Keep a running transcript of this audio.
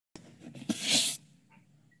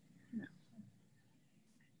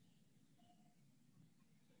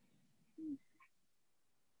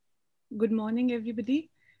Good morning, everybody,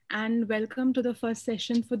 and welcome to the first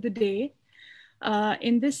session for the day.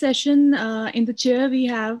 In this session, in the chair, we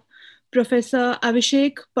have Professor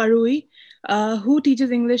Avishek Parui, who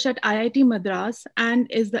teaches English at IIT Madras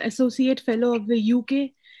and is the Associate Fellow of the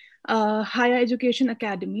UK Higher Education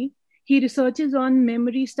Academy. He researches on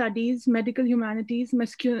memory studies, medical humanities,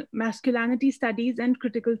 masculinity studies, and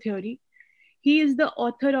critical theory. He is the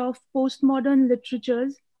author of Postmodern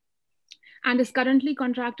Literatures and is currently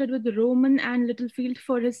contracted with Roman and Littlefield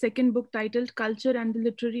for his second book titled Culture and the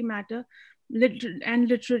Literary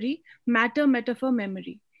Matter Metaphor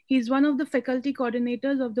Memory. He is one of the faculty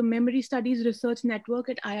coordinators of the Memory Studies Research Network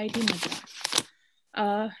at IIT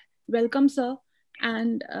Madras. Welcome, sir,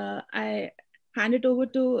 and I hand it over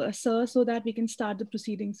to sir so that we can start the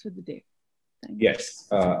proceedings for the day. Thank you. Yes,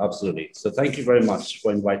 absolutely. So thank you very much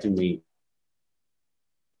for inviting me.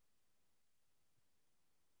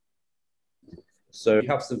 So we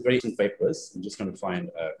have some very interesting papers. I'm just going to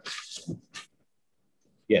find.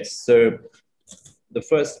 Yes, so the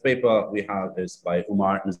first paper we have is by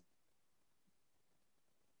Umar.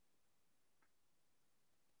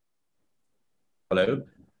 Hello.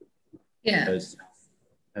 Yeah.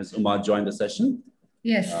 Has Umar joined the session?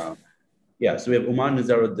 Yes. Yeah, so we have Umar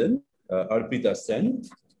Nizaruddin, Arpita Sen,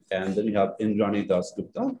 and then we have Indrani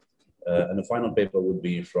Gupta. And the final paper would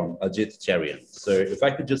be from Ajith Cherian. So if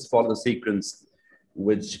I could just follow the sequence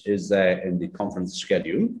which is there in the conference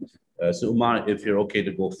schedule. So Umar, if you're okay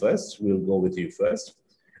to go first, we'll go with you first.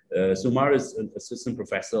 So Umar is an assistant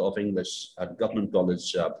professor of English at Government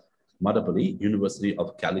College, Madapally, University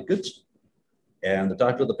of Calicut. And the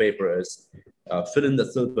title of the paper is Fill in the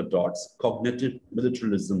Silver Dots, Cognitive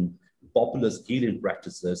Militarism, Populist Healing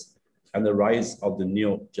Practices, and the Rise of the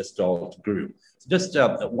Neo-Gestalt Group. So just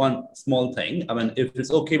one small thing. I mean, if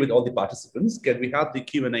it's okay with all the participants, can we have the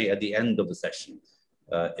Q&A at the end of the session?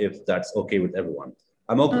 If that's okay with everyone.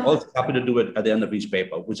 I'm also happy to do it at the end of each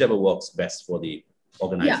paper, whichever works best for the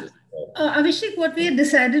organizers. Yeah. Avishek, what we had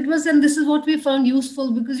decided was, and this is what we found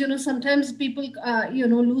useful, because, sometimes people,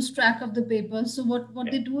 lose track of the paper. So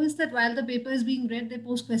what they do is that while the paper is being read, they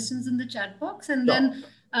post questions in the chat box, and then,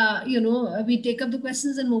 we take up the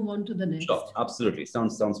questions and move on to the next. Sure, absolutely.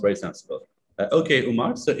 Sounds very sensible. Okay,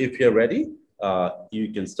 Umar, so if you're ready,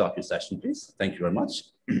 you can start your session, please. Thank you very much.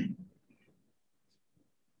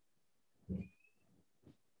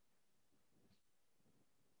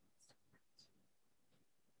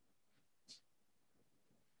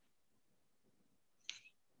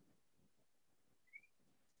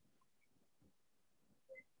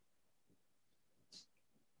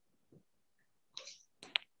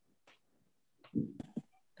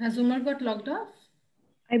 Has Umar got logged off?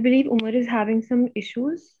 I believe Umar is having some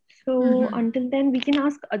issues. So until then, we can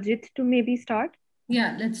ask Ajith to maybe start.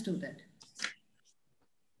 Yeah, let's do that.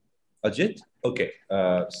 Ajith? Okay.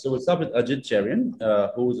 So we'll start with Ajith Cherian,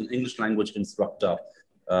 who is an English language instructor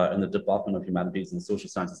in the Department of Humanities and Social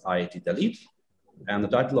Sciences, IIT Delhi. And the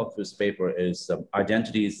title of his paper is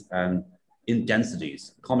Identities and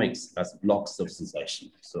Intensities, Comics as Blocs of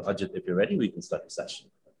Sensation. So Ajith, if you're ready, we can start the session.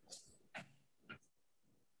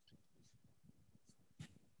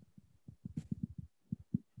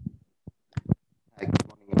 Good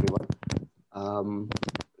morning, everyone.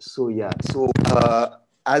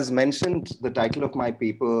 As mentioned, the title of my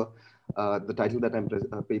paper,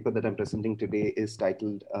 paper that I'm presenting today is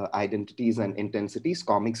titled Identities and Intensities,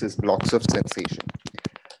 Comics as Blocs of Sensation.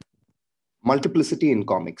 Multiplicity in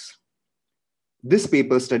comics. This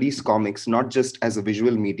paper studies comics not just as a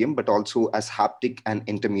visual medium, but also as haptic and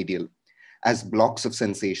intermedial, as blocks of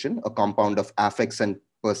sensation, a compound of affects and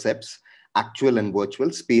percepts, actual and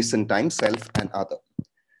virtual, space and time, self and other.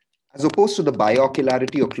 As opposed to the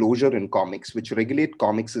biocularity or closure in comics, which regulate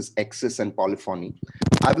comics as excess and polyphony,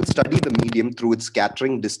 I will study the medium through its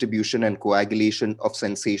scattering, distribution, and coagulation of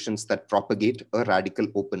sensations that propagate a radical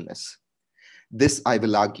openness. This, I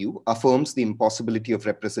will argue, affirms the impossibility of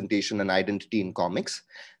representation and identity in comics,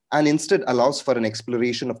 and instead allows for an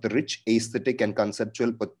exploration of the rich aesthetic and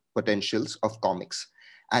conceptual potentials of comics,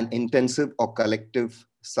 and intensive or collective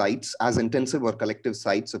sites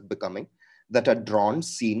of becoming that are drawn,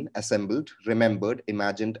 seen, assembled, remembered,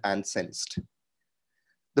 imagined, and sensed.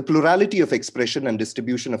 The plurality of expression and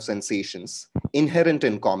distribution of sensations inherent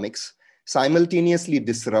in comics simultaneously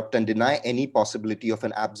disrupt and deny any possibility of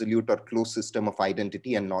an absolute or closed system of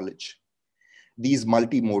identity and knowledge. These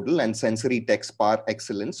multimodal and sensory texts par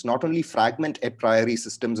excellence not only fragment a priori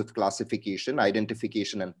systems of classification,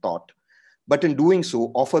 identification, and thought, but in doing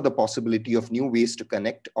so, offer the possibility of new ways to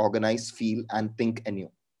connect, organize, feel, and think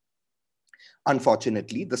anew.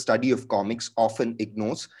 Unfortunately, the study of comics often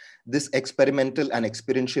ignores this experimental and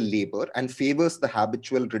experiential labor and favors the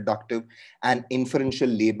habitual, reductive, and inferential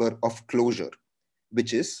labor of closure,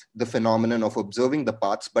 which is the phenomenon of observing the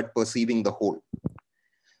parts but perceiving the whole.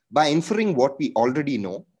 By inferring what we already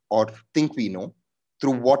know or think we know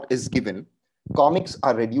through what is given, comics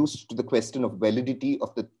are reduced to the question of validity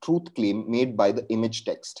of the truth claim made by the image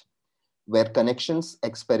text, where connections,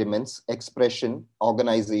 experiments, expression,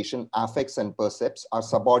 organization, affects, and percepts are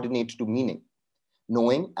subordinate to meaning,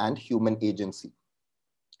 knowing, and human agency.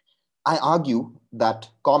 I argue that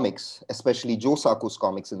comics, especially Joe Sacco's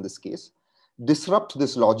comics in this case, disrupt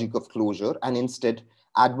this logic of closure and instead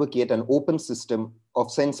advocate an open system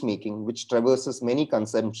of sense-making which traverses many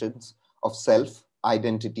conceptions of self,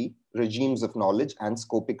 identity, regimes of knowledge, and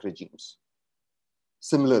scopic regimes.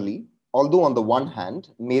 Similarly, although on the one hand,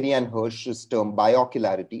 Marianne Hirsch's term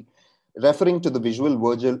biocularity, referring to the visual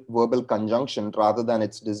verbal conjunction rather than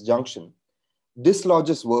its disjunction,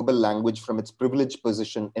 dislodges verbal language from its privileged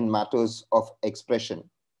position in matters of expression.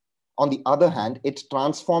 On the other hand, it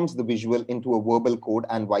transforms the visual into a verbal code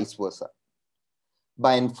and vice versa.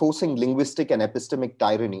 By enforcing linguistic and epistemic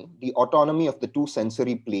tyranny, the autonomy of the two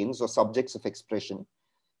sensory planes or subjects of expression,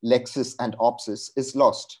 lexis and opsis, is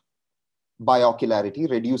lost. Biocularity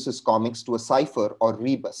reduces comics to a cipher or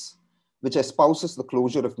rebus, which espouses the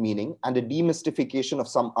closure of meaning and a demystification of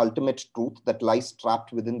some ultimate truth that lies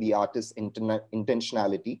trapped within the artist's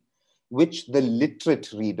intentionality, which the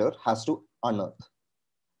literate reader has to unearth.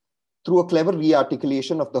 Through a clever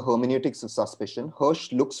rearticulation of the hermeneutics of suspicion,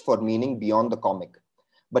 Hirsch looks for meaning beyond the comic,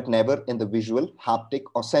 but never in the visual, haptic,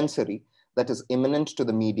 or sensory that is immanent to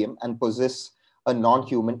the medium and possesses a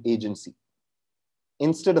non-human agency.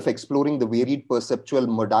 Instead of exploring the varied perceptual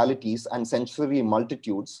modalities and sensory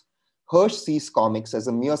multitudes, Hirsch sees comics as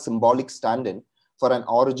a mere symbolic stand-in for an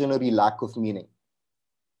originary lack of meaning.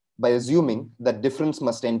 By assuming that difference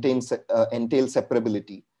must entail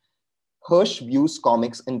separability, Hirsch views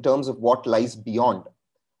comics in terms of what lies beyond,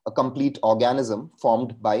 a complete organism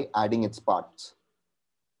formed by adding its parts.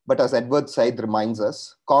 But as Edward Said reminds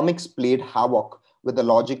us, comics played havoc with the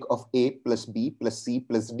logic of A plus B plus C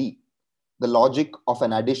plus D, the logic of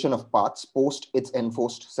an addition of parts post its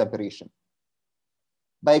enforced separation.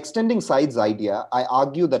 By extending Said's idea, I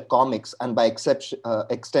argue that comics, and by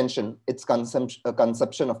extension, its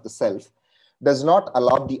conception of the self, does not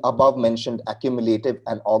allow the above-mentioned accumulative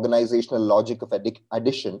and organizational logic of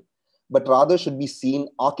addition, but rather should be seen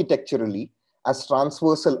architecturally as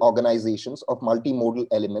transversal organizations of multimodal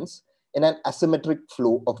elements in an asymmetric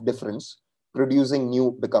flow of difference, producing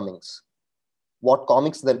new becomings. What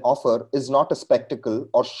comics then offer is not a spectacle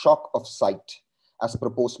or shock of sight, as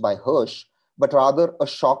proposed by Hirsch, but rather a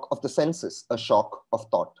shock of the senses, a shock of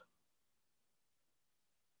thought.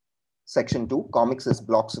 Section 2, comics as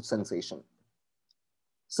blocks of sensation.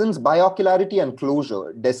 Since biocularity and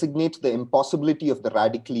closure designate the impossibility of the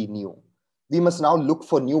radically new, we must now look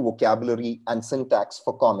for new vocabulary and syntax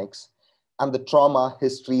for comics and the trauma,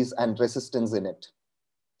 histories, and resistance in it.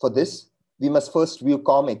 For this, we must first view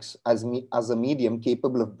comics as a medium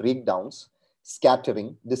capable of breakdowns,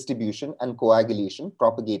 scattering, distribution, and coagulation,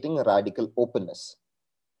 propagating a radical openness.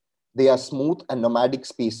 They are smooth and nomadic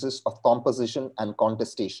spaces of composition and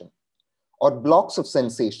contestation, or blocks of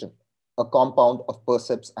sensation, a compound of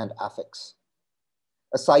percepts and affects.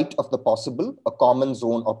 A site of the possible, a common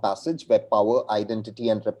zone or passage where power, identity,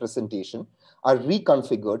 and representation are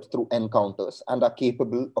reconfigured through encounters and are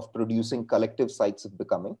capable of producing collective sites of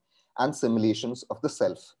becoming and simulations of the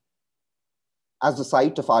self. As the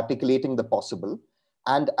site of articulating the possible,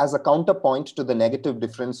 and as a counterpoint to the negative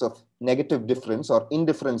difference or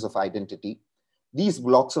indifference of identity, these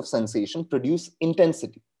blocks of sensation produce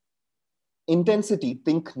intensity. Intensity,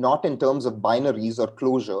 think not in terms of binaries or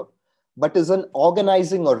closure, but is an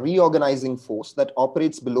organizing or reorganizing force that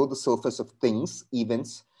operates below the surface of things,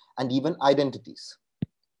 events, and even identities.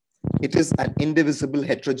 It is an indivisible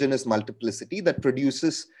heterogeneous multiplicity that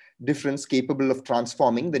produces difference capable of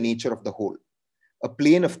transforming the nature of the whole. A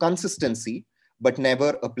plane of consistency, but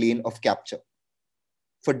never a plane of capture.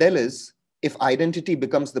 For Deleuze, if identity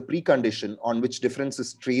becomes the precondition on which difference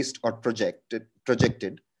is traced or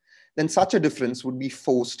projected, then such a difference would be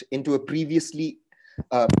forced into a previously,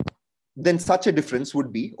 then such a difference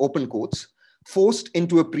would be, open quotes, forced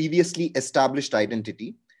into a previously established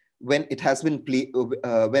identity when it has been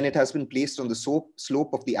placed on the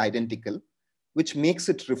slope of the identical, which makes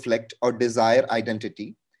it reflect or desire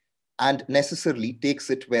identity, and necessarily takes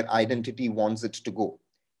it where identity wants it to go,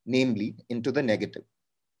 namely into the negative,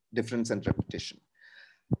 difference and repetition.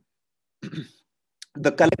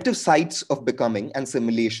 The collective sites of becoming and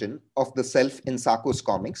simulation of the self in Sako's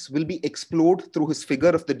comics will be explored through his figure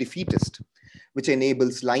of the defeatist, which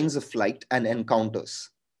enables lines of flight and encounters.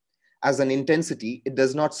 As an intensity, it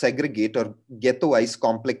does not segregate or ghettoize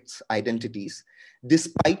complex identities,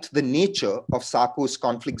 despite the nature of Sako's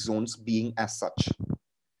conflict zones being as such.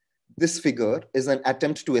 This figure is an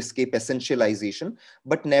attempt to escape essentialization,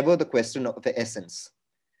 but never the question of the essence.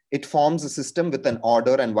 It forms a system with an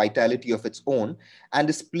order and vitality of its own and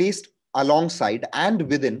is placed alongside and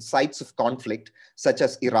within sites of conflict such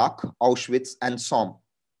as Iraq, Auschwitz, and Somme.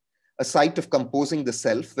 A site of composing the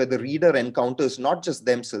self where the reader encounters not just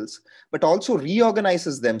themselves, but also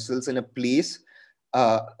reorganizes themselves in a place,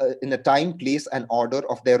 in a time, place, and order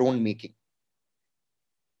of their own making.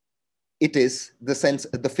 It is the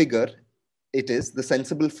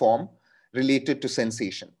sensible form related to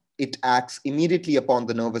sensation. It acts immediately upon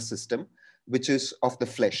the nervous system, which is of the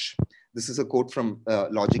flesh. This is a quote from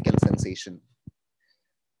Logic and Sensation.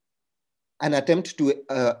 An attempt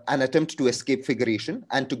to escape figuration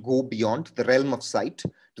and to go beyond the realm of sight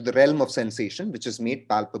to the realm of sensation, which is made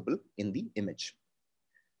palpable in the image.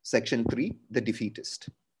 Section 3, the defeatist.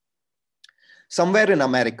 Somewhere in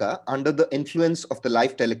America, under the influence of the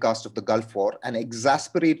live telecast of the Gulf War and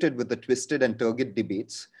exasperated with the twisted and turgid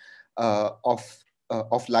debates of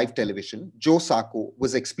live television, Joe Sacco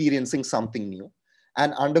was experiencing something new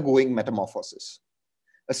and undergoing metamorphosis.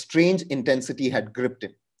 A strange intensity had gripped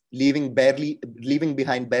him, leaving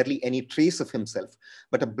behind barely any trace of himself,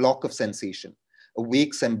 but a block of sensation, a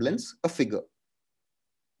vague semblance, a figure.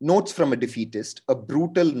 Notes from a Defeatist, a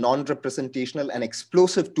brutal, non-representational and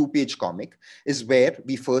explosive two-page comic, is where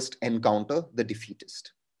we first encounter the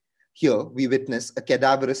defeatist. Here, we witness a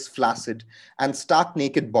cadaverous, flaccid, and stark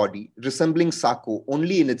naked body resembling Sacco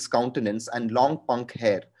only in its countenance and long punk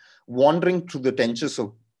hair, wandering through the trenches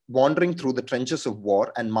of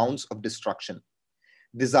war and mounds of destruction,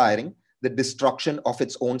 desiring the destruction of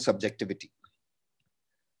its own subjectivity.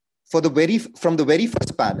 From the very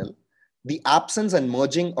first panel, the absence and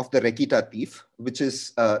merging of the Rekita thief, which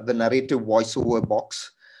is the narrative voiceover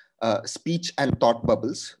box, speech and thought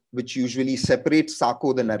bubbles, which usually separate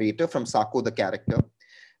Sacco the narrator from Sacco the character,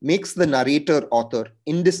 makes the narrator author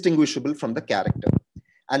indistinguishable from the character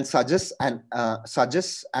and suggests an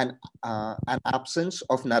absence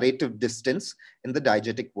of narrative distance in the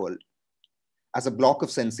diegetic world. As a block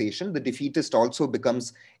of sensation, the defeatist also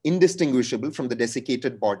becomes indistinguishable from the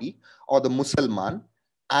desiccated body or the Musalman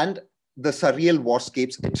and the surreal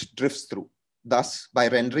warscapes it drifts through. Thus, by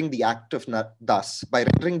rendering the act of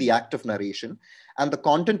narration and the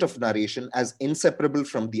content of narration as inseparable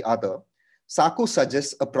from the other, Sacco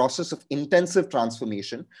suggests a process of intensive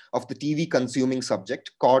transformation of the TV consuming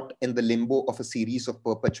subject caught in the limbo of a series of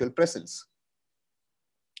perpetual presence.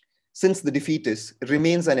 Since the defeatist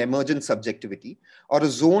remains an emergent subjectivity or a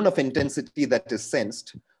zone of intensity that is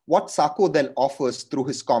sensed, what Sacco then offers through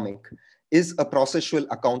his comic is a processual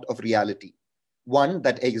account of reality, one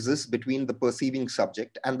that exists between the perceiving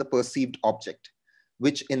subject and the perceived object,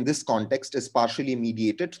 which in this context is partially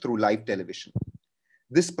mediated through live television.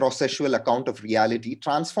 This processual account of reality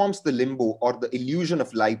transforms the limbo or the illusion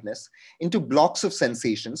of liveness into blocks of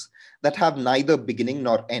sensations that have neither beginning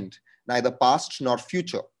nor end, neither past nor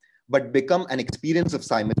future, but become an experience of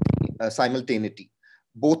simultaneity,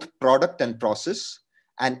 both product and process,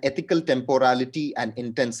 an ethical temporality and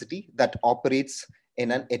intensity that operates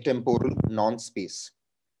in an atemporal non-space.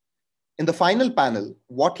 In the final panel,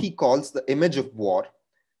 what he calls the image of war,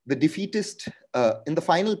 the defeatist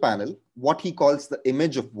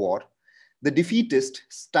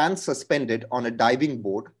stands suspended on a diving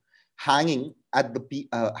board, hanging at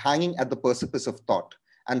the precipice of thought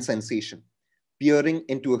and sensation, peering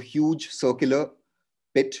into a huge circular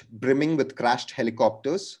pit brimming with crashed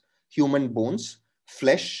helicopters, human bones,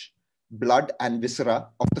 flesh, blood, and viscera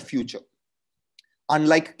of the future.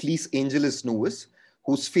 Unlike Cleese Angelus Novus,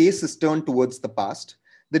 whose face is turned towards the past,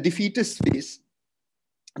 the defeatist faces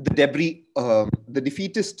the debris of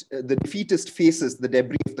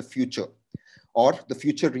the future, or the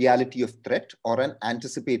future reality of threat, or an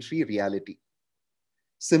anticipatory reality.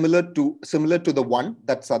 Similar to the one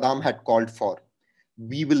that Saddam had called for.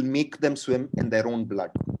 We will make them swim in their own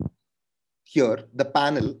blood. Here, the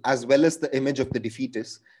panel, as well as the image of the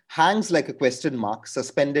defeatist, hangs like a question mark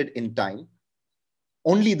suspended in time.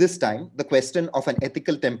 Only this time, the question of an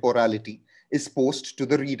ethical temporality is posed to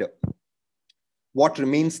the reader. What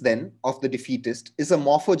remains then of the defeatist is a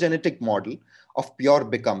morphogenetic model of pure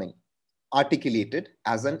becoming, articulated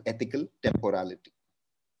as an ethical temporality.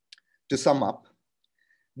 To sum up,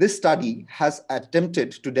 this study has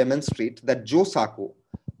attempted to demonstrate that Joe Sacco,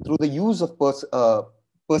 through the use of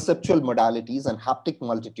perceptual modalities and haptic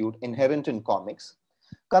multitude inherent in comics,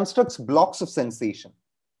 constructs blocks of sensation.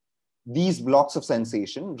 These blocks of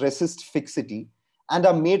sensation resist fixity and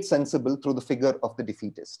are made sensible through the figure of the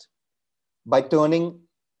defeatist. By turning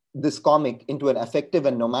this comic into an effective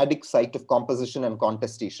and nomadic site of composition and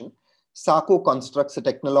contestation, Sacco constructs a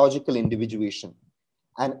technological individuation,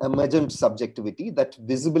 an emergent subjectivity that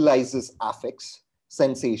visibilizes affects,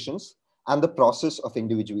 sensations, and the process of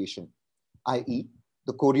individuation, i.e.,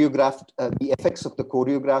 the effects of the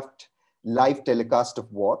choreographed live telecast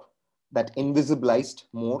of war that invisibilized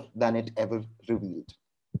more than it ever revealed.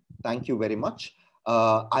 Thank you very much.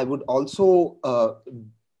 I would also,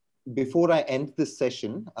 before I end this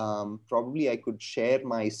session, probably I could share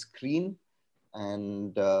my screen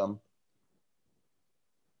and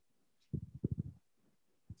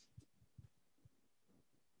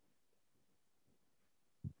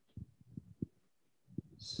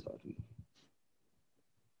sorry.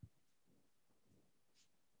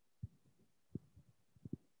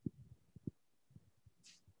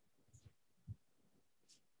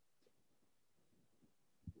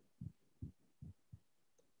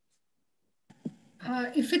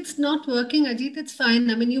 If it's not working, Ajith, it's fine.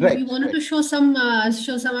 I mean, you wanted to show some. I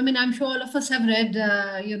mean, I'm sure all of us have read,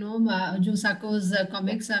 Joe Sacco's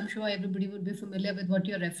comics. I'm sure everybody would be familiar with what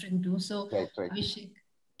you're referring to. So, Avishek.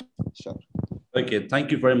 Sure. Okay,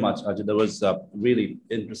 thank you very much, Ajith. There was a really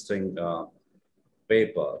interesting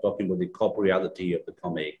paper talking about the corporeality of the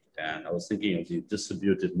comic, and I was thinking of the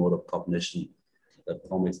distributed mode of cognition that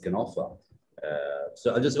comics can offer.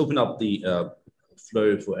 So I'll just open up the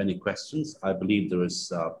flow for any questions. I believe there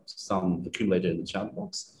is some accumulated in the chat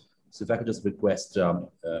box. So if I could just request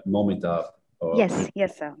Momita.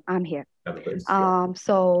 Yes, sir. I'm here.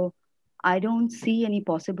 So I don't see any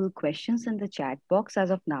possible questions in the chat box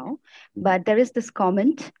as of now, but there is this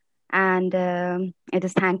comment, and it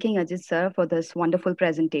is thanking Ajith sir for this wonderful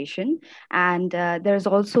presentation. And there's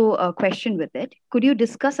also a question with it. Could you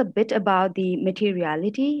discuss a bit about the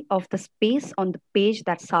materiality of the space on the page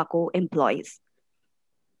that Sacco employs?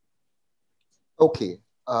 Okay.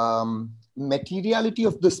 Materiality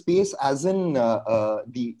of the space as in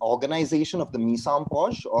the organization of the mise en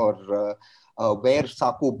page, or where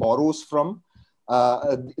Sacco borrows from.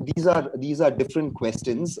 These are different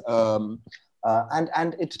questions, and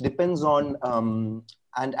it depends on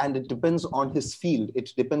and it depends on his field.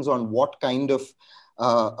 It depends on what kind of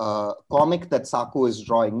comic that Sacco is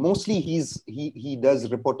drawing. Mostly he does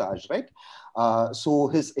reportage, right? So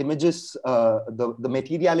his images, the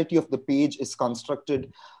materiality of the page is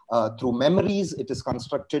constructed through memories. It is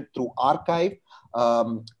constructed through archive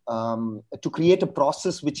to create a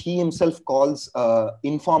process which he himself calls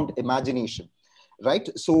informed imagination. Right.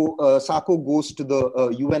 So Sacco goes to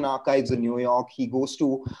the UN archives in New York. He goes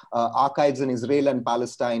to archives in Israel and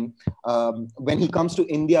Palestine. When he comes to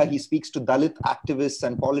India, he speaks to Dalit activists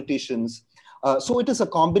and politicians. So it is a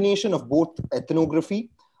combination of both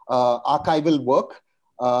ethnography, archival work,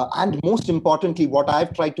 and most importantly, what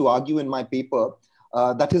I've tried to argue in my paper,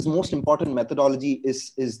 that his most important methodology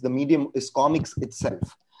is the medium, is comics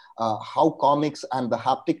itself. How comics and the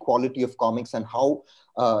haptic quality of comics, and how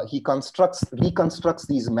he reconstructs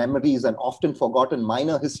these memories and often forgotten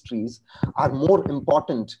minor histories are more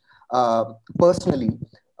important personally,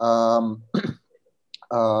 are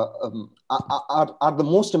the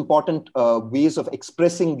most important ways of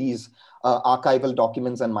expressing these archival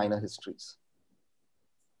documents and minor histories.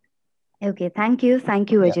 Okay, thank you,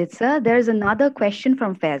 Ajith sir. There's another question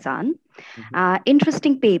from Faizan.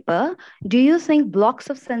 Interesting paper. Do you think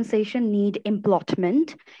blocks of sensation need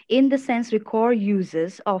emplotment in the sense record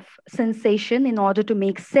uses of sensation in order to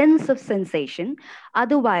make sense of sensation?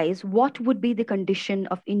 Otherwise, what would be the condition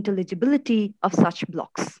of intelligibility of such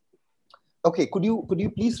blocks? Okay, could you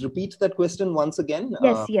please repeat that question once again?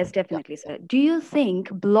 Yes, definitely, sir. Do you think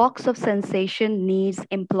blocks of sensation needs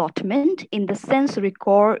emplotment in the sense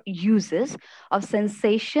record uses of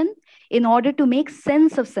sensation in order to make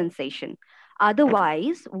sense of sensation?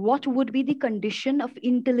 Otherwise, what would be the condition of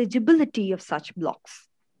intelligibility of such blocks?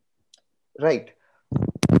 Right.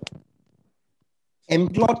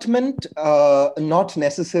 Emplotment, not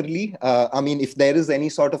necessarily. I mean, if there is any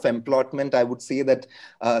sort of emplotment, I would say that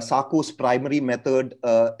Sacco's primary method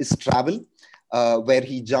is travel, where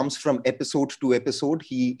he jumps from episode to episode.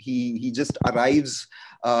 He just arrives,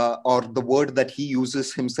 or the word that he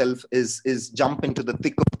uses himself is jump into the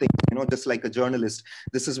thick of things, just like a journalist.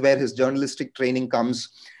 This is where his journalistic training comes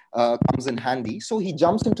in handy. So he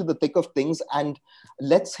jumps into the thick of things and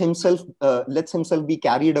lets himself be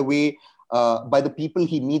carried away by the people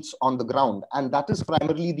he meets on the ground. And that is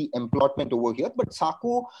primarily the employment over here. But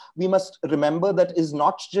Sako, we must remember, that is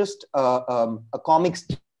not just a comics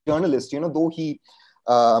journalist,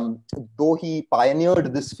 though he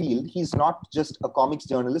pioneered this field, he's not just a comics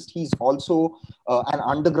journalist, he's also an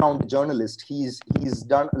underground journalist. He's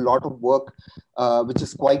done a lot of work which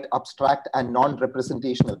is quite abstract and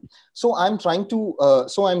non-representational. So I'm trying to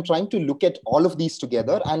look at all of these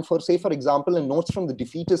together. And for example, in Notes from the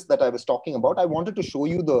Defeatist that I was talking about, I wanted to show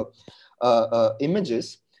you the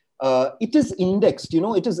images. It is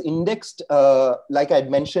indexed, like I'd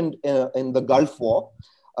mentioned in the Gulf War.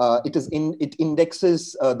 It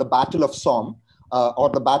indexes the Battle of Somme or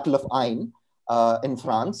the Battle of Ain in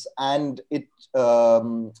France, and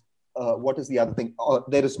what is the other thing?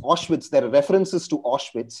 There is Auschwitz. There are references to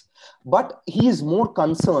Auschwitz, but he is more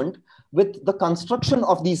concerned with the construction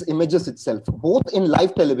of these images itself, both in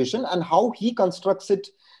live television and how he constructs it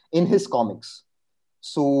in his comics.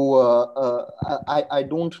 So I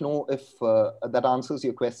don't know if that answers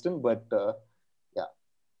your question, but.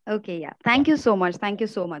 Okay, yeah. Thank you so much. Thank you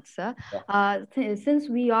so much, sir. Since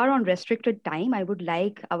we are on restricted time, I would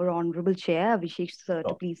like our Honorable Chair, Avishek, sir,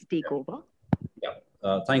 to please take over. Yeah.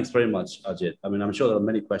 Thanks very much, Ajith. I mean, I'm sure there are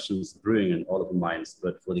many questions brewing in all of the minds,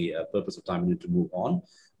 but for the purpose of time, we need to move on.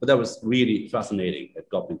 But that was really fascinating. It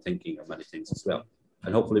got me thinking of many things as well.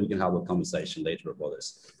 And hopefully we can have a conversation later about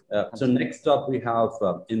this. So next up, we have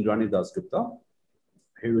Indrani Das Gupta,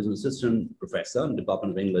 who is an assistant professor in the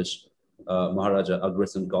Department of English, Maharaja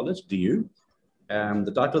Agrasen College, DU. And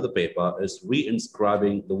the title of the paper is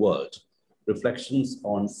Re-inscribing the World, Reflections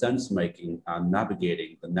on Sense-Making and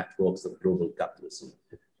Navigating the Networks of Global Capitalism.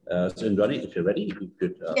 So Indrani, if you're ready, you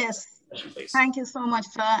could... yes, thank you so much,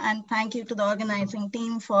 sir, and thank you to the organizing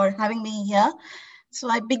team for having me here. So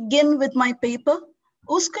I begin with my paper.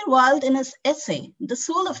 Oscar Wilde, in his essay, The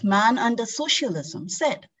Soul of Man Under Socialism,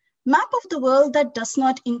 said, "Map of the world that does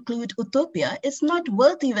not include utopia is not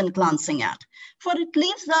worth even glancing at, for it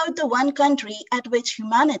leaves out the one country at which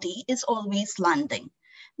humanity is always landing."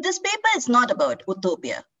 This paper is not about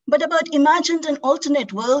utopia, but about imagined and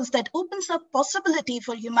alternate worlds that opens up possibility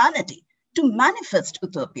for humanity to manifest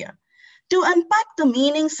utopia. To unpack the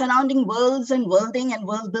meaning surrounding worlds and worlding and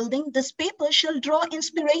world building, this paper shall draw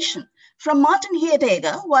inspiration from Martin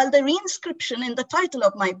Heidegger, while the reinscription in the title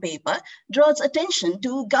of my paper draws attention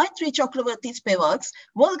to Gayatri Chakravarti Spivak's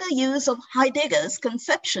vulgar use of Heidegger's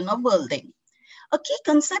conception of worlding. A key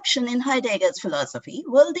conception in Heidegger's philosophy,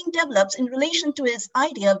 worlding develops in relation to his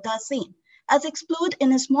idea of Dasein, as explored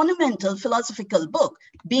in his monumental philosophical book,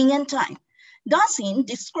 Being and Time. Dasein,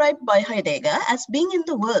 described by Heidegger as being in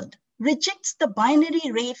the world, rejects the binary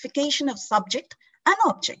reification of subject and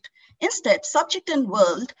object. Instead, subject and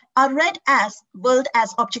world are read as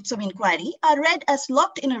objects of inquiry, are read as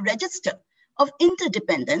locked in a register of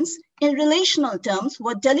interdependence. In relational terms,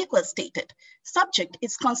 what Deliqua stated, subject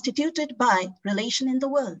is constituted by relation in the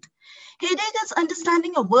world. Heidegger's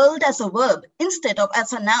understanding of world as a verb instead of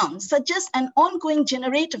as a noun suggests an ongoing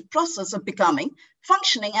generative process of becoming,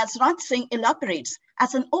 functioning as Raj Singh elaborates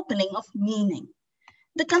as an opening of meaning.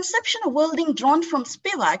 The conception of worlding drawn from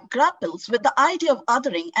Spivak grapples with the idea of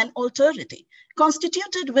othering and alterity,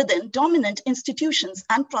 constituted within dominant institutions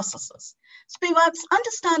and processes. Spivak's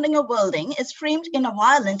understanding of worlding is framed in a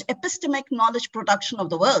violent epistemic knowledge production of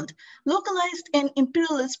the world, localized in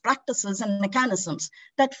imperialist practices and mechanisms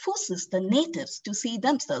that forces the natives to see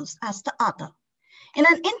themselves as the other. In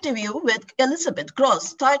an interview with Elizabeth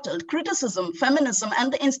Gross titled Criticism, Feminism,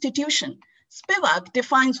 and the Institution, Spivak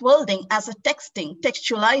defines worlding as a texting,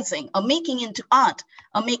 textualizing, a making into art,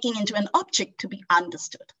 a making into an object to be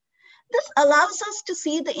understood. This allows us to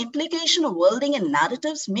see the implication of worlding in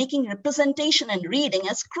narratives, making representation and reading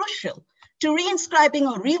as crucial to re-inscribing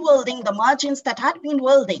or re-worlding the margins that had been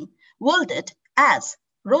worlded as,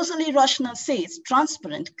 Rosalie Rochner says,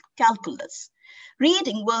 transparent calculus.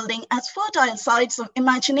 Reading worlding as fertile sites of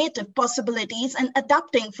imaginative possibilities and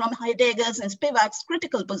adapting from Heidegger's and Spivak's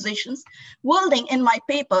critical positions, worlding in my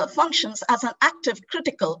paper functions as an active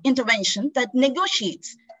critical intervention that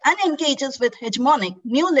negotiates and engages with hegemonic,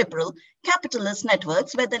 neoliberal, capitalist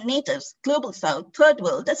networks where the natives, global south, third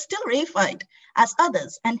world are still reified as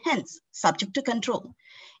others and hence subject to control.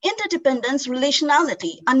 Interdependence,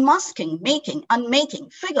 relationality, unmasking, making, unmaking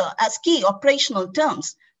figure as key operational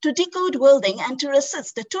terms to decode worlding and to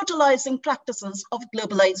resist the totalizing practices of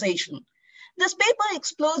globalization. This paper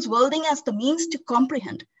explores worlding as the means to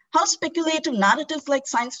comprehend how speculative narratives like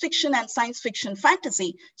science fiction and science fiction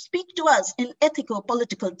fantasy speak to us in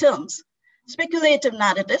ethico-political terms. Speculative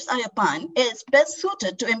narratives, I opine, is best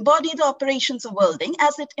suited to embody the operations of worlding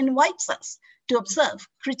as it invites us to observe,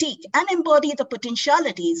 critique, and embody the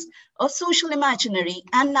potentialities of social imaginary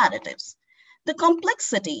and narratives. The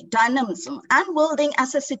complexity, dynamism, and worlding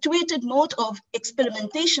as a situated mode of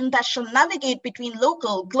experimentation that shall navigate between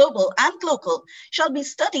local, global, and local shall be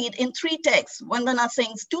studied in three texts, Vandana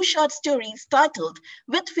Singh's two short stories titled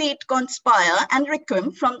With Fate Conspire and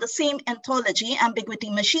Requiem from the same anthology,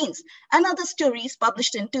 Ambiguity Machines, and other stories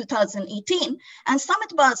published in 2018, and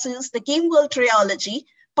Samit Basu's The Game World Trilogy,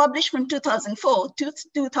 published from 2004 to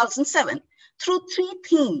 2007, through three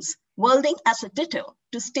themes: worlding as a ditto,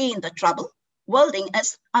 to stay in the trouble, worlding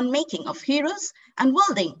as unmaking of heroes, and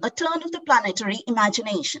worlding a turn of the planetary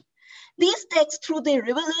imagination. These texts, through their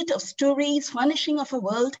rivulet of stories, furnishing of a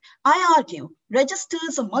world, I argue,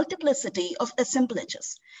 registers a multiplicity of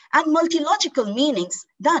assemblages and multilogical meanings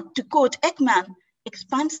that, to quote Ekman,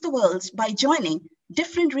 expands the worlds by joining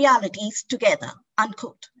different realities together,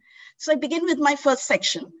 unquote. So I begin with my first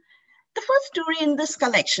section. The first story in this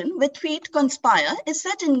collection, With Fate Conspire, is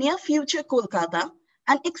set in near future Kolkata,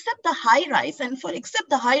 and except the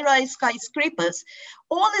high-rise skyscrapers,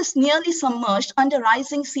 all is nearly submerged under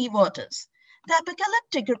rising sea waters. The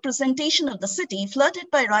apocalyptic representation of the city, flooded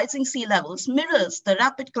by rising sea levels, mirrors the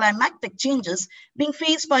rapid climactic changes being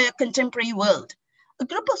faced by a contemporary world. A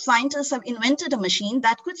group of scientists have invented a machine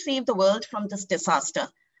that could save the world from this disaster.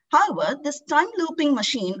 However, this time-looping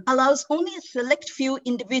machine allows only a select few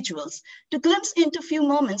individuals to glimpse into few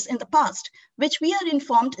moments in the past, which we are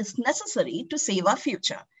informed is necessary to save our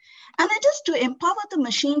future. And it is to empower the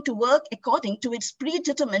machine to work according to its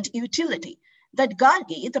predetermined utility that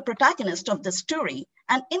Gargi, the protagonist of the story,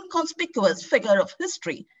 an inconspicuous figure of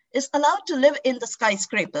history, is allowed to live in the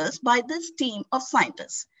skyscrapers by this team of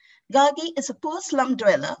scientists. Gargi is a poor slum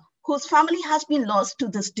dweller whose family has been lost to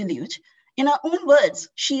this deluge. In her own words,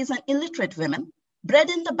 she is an illiterate woman, bred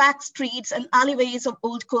in the back streets and alleyways of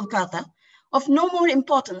old Kolkata, of no more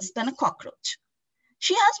importance than a cockroach.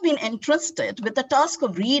 She has been entrusted with the task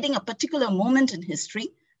of reading a particular moment in history,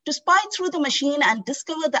 to spy through the machine and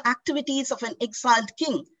discover the activities of an exiled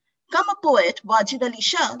king, come a poet, Wajid Ali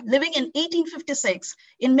Shah, living in 1856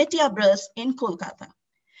 in Madras in Kolkata.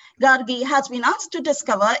 Gargi has been asked to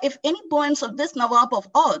discover if any poems of this Nawab of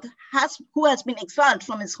Oudh, who has been exiled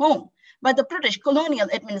from his home by the British colonial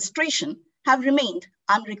administration, have remained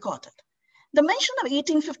unrecorded. The mention of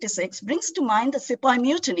 1856 brings to mind the Sepoy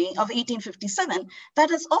Mutiny of 1857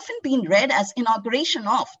 that has often been read as inauguration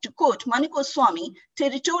of, to quote Maniko Swami,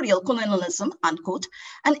 territorial colonialism, unquote,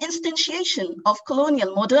 an instantiation of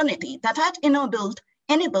colonial modernity that had enabled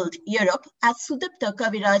Europe, as Sudipta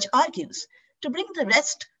Kaviraj argues, to bring the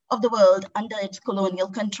rest of the world under its colonial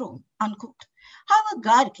control, unquote. However,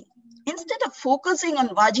 Gargi, instead of focusing on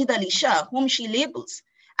Wajid Ali Shah, whom she labels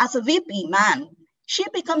as a VP man, she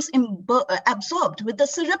becomes absorbed with the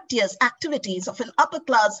surreptitious activities of an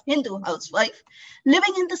upper-class Hindu housewife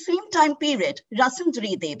living in the same time period,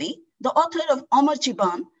 Rasundari Devi, the author of Omar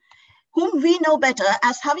Jiban, whom we know better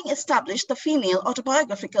as having established the female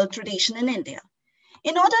autobiographical tradition in India.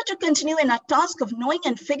 In order to continue in her task of knowing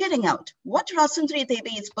and figuring out what Rasundari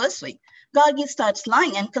Devi is pursuing, Gargi starts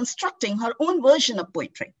lying and constructing her own version of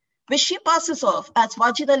poetry, which she passes off as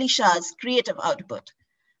Wajid Ali Shah's creative output.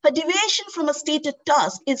 Her deviation from a stated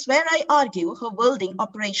task is where I argue her worlding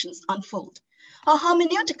operations unfold. Her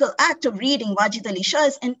hermeneutical act of reading Wajid Ali Shah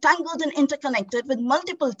is entangled and interconnected with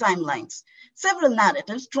multiple timelines, several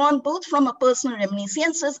narratives drawn both from her personal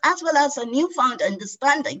reminiscences as well as her newfound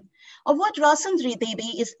understanding of what Rasundari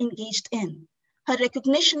Devi is engaged in. Her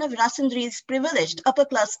recognition of Rasundari's privileged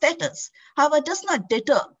upper-class status, however, does not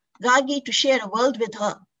deter Gargi to share a world with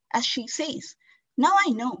her, as she says. Now I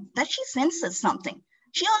know that she senses something.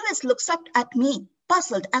 She always looks up at me,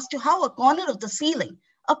 puzzled as to how a corner of the ceiling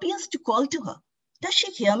appears to call to her. Does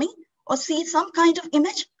she hear me or see some kind of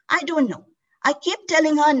image? I don't know. I keep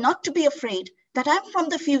telling her not to be afraid, that I'm from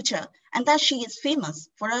the future and that she is famous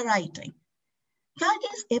for her writing.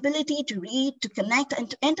 Gargi's ability to read, to connect, and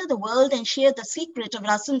to enter the world and share the secret of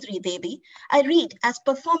Rasundari Devi, I read as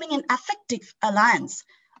performing an affective alliance,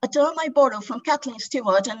 a term I borrow from Kathleen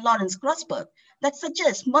Stewart and Lawrence Grossberg, that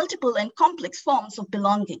suggests multiple and complex forms of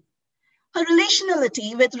belonging. Her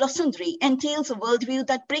relationality with Rasundari entails a worldview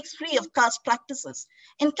that breaks free of caste practices,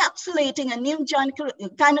 encapsulating a new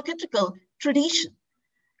gynocritical tradition.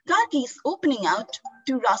 Gargi's opening out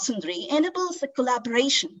to Rasundari enables a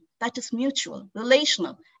collaboration that is mutual,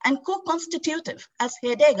 relational, and co-constitutive, as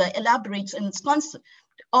Heidegger elaborates in its concept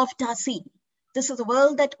of Dasein. This is a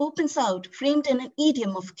world that opens out, framed in an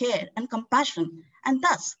idiom of care and compassion, and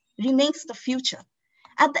thus remakes the future.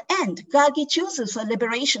 At the end, Gargi chooses her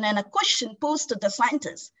liberation, and a question posed to the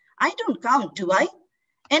scientist, I don't count, do I?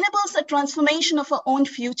 Enables the transformation of her own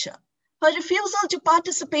future. Her refusal to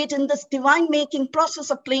participate in this divine-making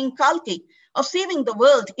process of playing Kalki, of saving the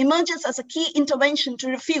world, emerges as a key intervention to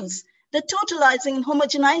refuse the totalizing and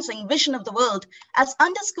homogenizing vision of the world as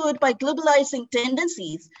underscored by globalizing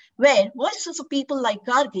tendencies where voices of people like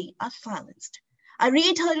Gargi are silenced. I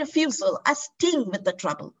read her refusal as sting with the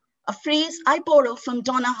trouble, a phrase I borrow from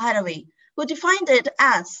Donna Haraway, who defined it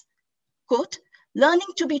as, quote, learning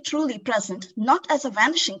to be truly present, not as a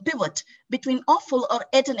vanishing pivot between awful or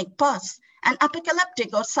Edenic pasts and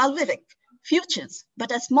apocalyptic or salvific futures,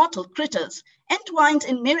 but as mortal critters, entwined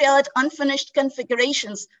in myriad unfinished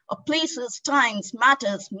configurations of places, times,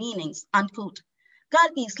 matters, meanings, unquote.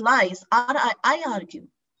 Gargi's lies, I argue,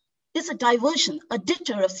 is a diversion, a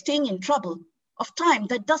dither of staying in trouble, of time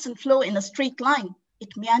that doesn't flow in a straight line,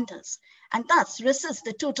 it meanders, and thus resists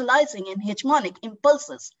the totalizing and hegemonic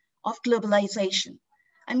impulses of globalization.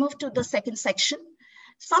 I move to the second section.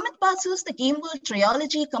 Samit Basu's The Game World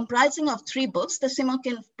trilogy, comprising of 3 books, The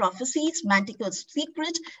Simokin Prophecies, Manticore's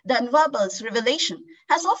Secret, The Anvabal's Revelation,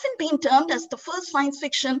 has often been termed as the first science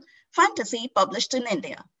fiction fantasy published in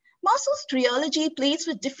India. Basu's trilogy plays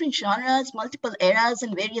with different genres, multiple eras,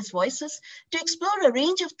 and various voices to explore a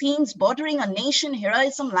range of themes bordering on nation,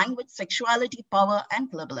 heroism, language, sexuality, power,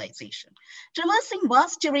 and globalization. Traversing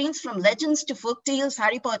vast terrains from legends to folktales,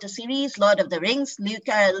 Harry Potter series, Lord of the Rings, Lewis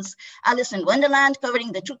Carroll's Alice in Wonderland,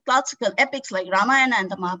 covering the 2 classical epics like Ramayana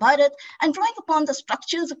and the Mahabharata, and drawing upon the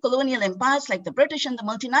structures of colonial empires like the British and the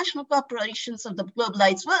multinational corporations of the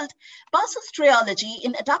globalized world, Basu's trilogy,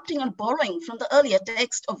 in adapting and borrowing from the earlier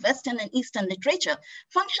text of Western and Eastern literature,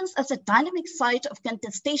 functions as a dynamic site of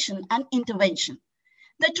contestation and intervention.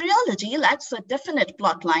 The trilogy lacks a definite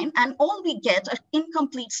plotline, and all we get are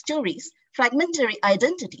incomplete stories, fragmentary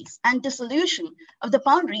identities, and dissolution of the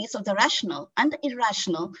boundaries of the rational and the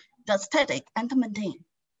irrational, the aesthetic and the mundane.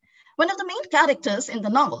 One of the main characters in the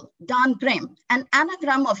novel, Dan Grimm, an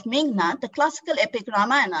anagram of Meghna, the classical epic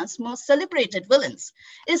Ramayana's most celebrated villains,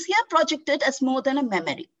 is here projected as more than a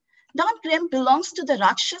memory. Dan Grimm belongs to the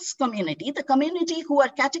Rakshas community, the community who are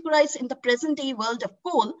categorized in the present-day world of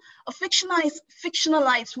coal, a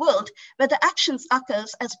fictionalized world where the actions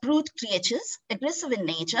occurs as brute creatures, aggressive in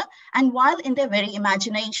nature, and wild in their very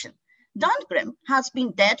imagination. Dan Grimm has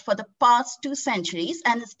been dead for the past 2 centuries,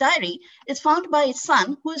 and his diary is found by his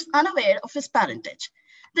son, who is unaware of his parentage.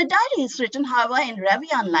 The diary is written, however, in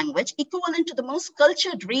Ravian language, equivalent to the most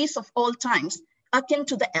cultured race of all times, akin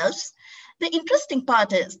to the elves. The interesting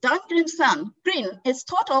part is Dan Grimm's son, Kryn, is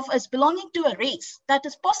thought of as belonging to a race that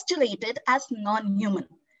is postulated as non-human.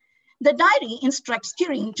 The diary instructs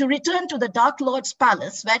Kirin to return to the Dark Lord's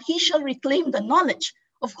palace, where he shall reclaim the knowledge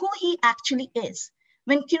of who he actually is.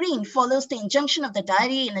 When Kirin follows the injunction of the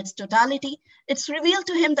diary in its totality, it's revealed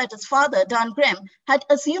to him that his father, Dan Grimm, had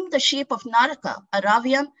assumed the shape of Naraka, a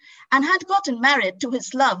Ravian, and had gotten married to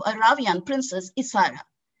his love, a Ravian princess, Isara.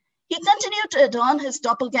 He continued to adorn his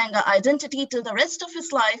doppelganger identity till the rest of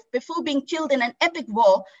his life before being killed in an epic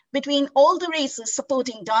war between all the races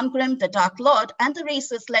supporting Dan Grimm, the Dark Lord, and the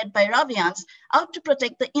races led by Ravians out to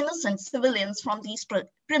protect the innocent civilians from these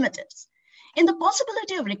primitives. In the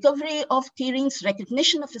possibility of recovery of Kirin's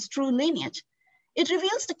recognition of his true lineage, it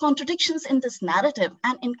reveals the contradictions in this narrative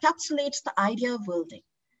and encapsulates the idea of worlding.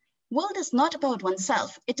 World is not about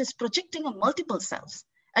oneself, it is projecting on multiple selves,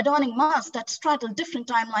 adorning masks that straddle different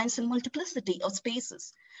timelines and multiplicity of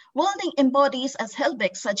spaces. Worlding embodies, as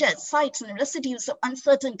Helbeck suggests, sites and residues of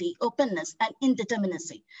uncertainty, openness, and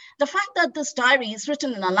indeterminacy. The fact that this diary is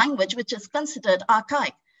written in a language which is considered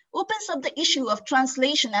archaic opens up the issue of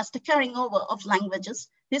translation as the carrying over of languages,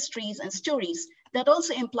 histories, and stories that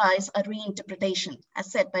also implies a reinterpretation,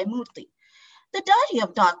 as said by Murthy. The Diary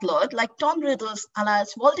of Dark Lord, like Tom Riddle's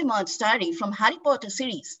alias Voldemort's diary from Harry Potter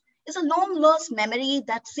series, is a long-lost memory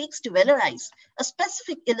that seeks to valorize a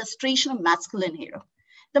specific illustration of masculine hero.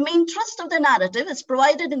 The main thrust of the narrative is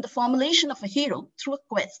provided in the formulation of a hero through a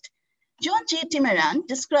quest. John J. Timuran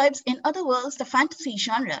describes in Other Worlds the fantasy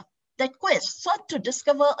genre that quest sought to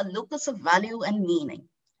discover a locus of value and meaning.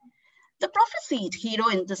 The prophesied hero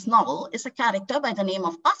in this novel is a character by the name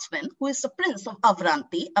of Aswin, who is the prince of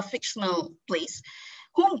Avranti, a fictional place,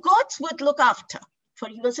 whom gods would look after, for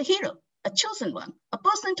he was a hero, a chosen one, a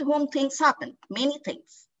person to whom things happen, many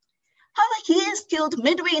things. However, he is killed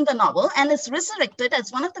midway in the novel and is resurrected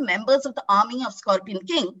as one of the members of the army of Scorpion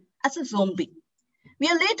King as a zombie. We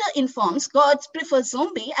are later informed gods prefer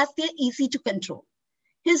zombie as they are easy to control.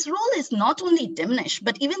 His role is not only diminished,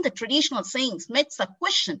 but even the traditional sayings, myths are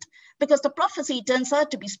questioned because the prophecy turns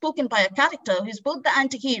out to be spoken by a character who is both the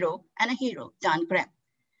anti-hero and a hero, Dan Graham.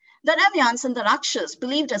 The Ravyans and the Rakshas,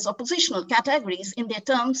 believed as oppositional categories in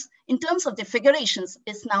terms of their figurations,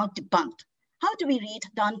 is now debunked. How do we read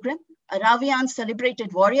Dan Graham? A Ravyan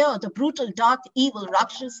celebrated warrior or the brutal, dark, evil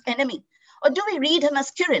Rakshas enemy? Or do we read him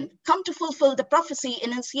as Cherian, come to fulfill the prophecy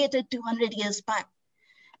enunciated 200 years back?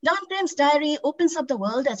 Dan Graham's diary opens up the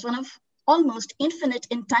world as one of almost infinite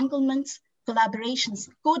entanglements, collaborations,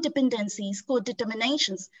 codependencies,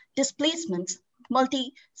 codeterminations, displacements,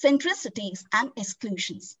 multi-centricities, and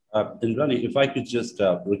exclusions. Indrani, if I could just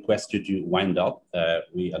request you to wind up.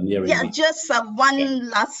 We are nearing. Yeah, just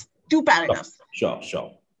last 2 paragraphs. Sure.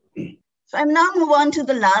 So I'm now move on to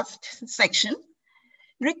the last section.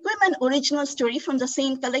 Requiem, an original story from the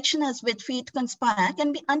same collection as With Fate Conspire,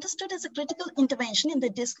 can be understood as a critical intervention in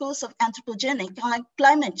the discourse of anthropogenic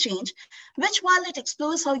climate change, which, while it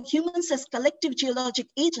explores how humans as collective geologic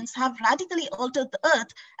agents have radically altered the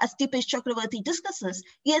earth, as Dipesh Chakravarti discusses,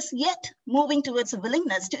 is yet moving towards a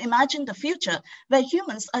willingness to imagine the future where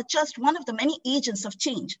humans are just one of the many agents of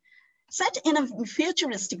change. Set in a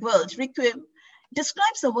futuristic world, Requiem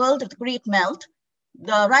describes the world of the great melt,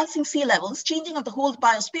 the rising sea levels, changing of the whole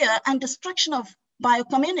biosphere, and destruction of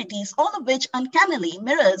biocommunities, all of which uncannily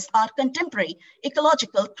mirrors our contemporary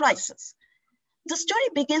ecological crisis. The story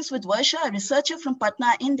begins with Varsha, a researcher from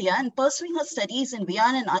Patna, India, and pursuing her studies in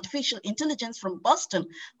VR and artificial intelligence from Boston,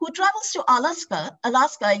 who travels to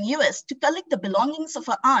Alaska in US to collect the belongings of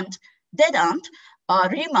her dead aunt,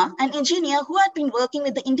 Rima, an engineer who had been working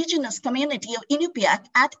with the indigenous community of Inupiaq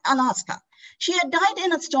at Alaska. She had died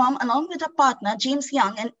in a storm along with her partner, James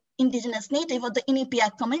Young, an indigenous native of the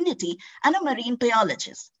Inupiaq community and a marine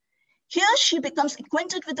biologist. Here she becomes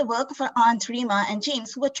acquainted with the work of her aunt Rima and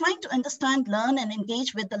James, who were trying to understand, learn, and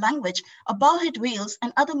engage with the language of bowhead whales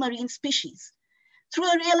and other marine species. Through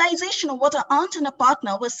a realization of what her aunt and her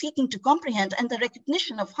partner were seeking to comprehend and the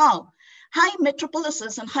recognition of how high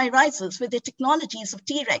metropolises and high-rises with their technologies of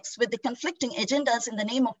T-Rex, with the conflicting agendas in the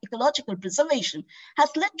name of ecological preservation,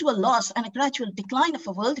 has led to a loss and a gradual decline of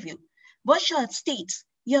a worldview. Varsha states,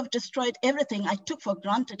 "You have destroyed everything I took for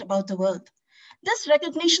granted about the world." This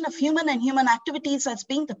recognition of human and human activities as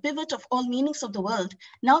being the pivot of all meanings of the world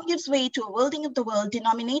now gives way to a worlding of the world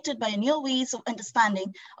denominated by new ways of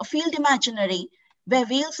understanding a field imaginary where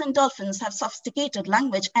whales and dolphins have sophisticated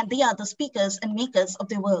language and they are the speakers and makers of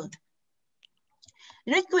the world.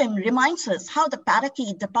 Requiem reminds us how the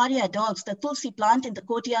parakeet, the paria dogs, the tulsi plant in the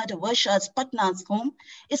courtyard of Varsha's Patna's home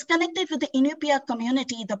is connected with the Inupiaq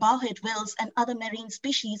community, the bowhead whales, and other marine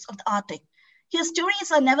species of the Arctic. His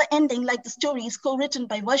stories are never ending like the stories co-written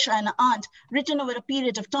by Varsha and her aunt, written over a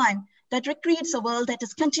period of time that recreates a world that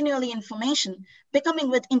is continually in formation, becoming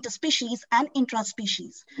with interspecies and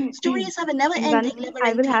intraspecies. Stories have a never-ending,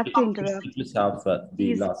 I will have to interrupt. Just have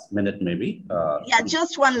the last minute, maybe. Yeah,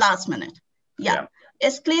 just one last minute. Yeah.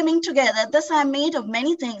 Exclaiming together, "Thus I am made of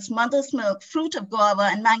many things, mother's milk, fruit of guava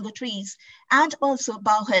and mango trees, and also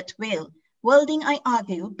bowhead whale." Worlding, I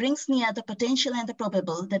argue, brings near the potential and the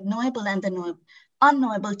probable, the knowable and the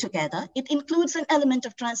unknowable together. It includes an element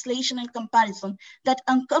of translation and comparison that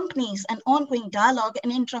accompanies an ongoing dialogue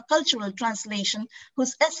and intracultural translation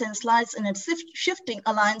whose essence lies in its shifting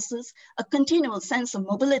alliances, a continual sense of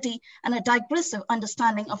mobility, and a digressive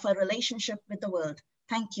understanding of our relationship with the world.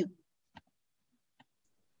 Thank you.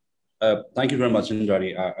 Thank you very much,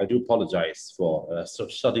 Indrani. I do apologize for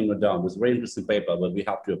shutting it down. It was a very interesting paper, but we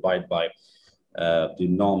have to abide by the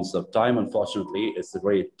norms of time. Unfortunately, it's a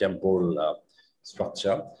very temporal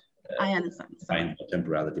structure. I understand.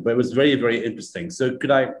 Temporality, but it was very, very interesting. So could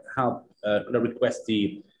I request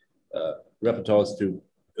the rapporteurs to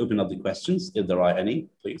open up the questions, if there are any,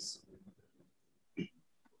 please?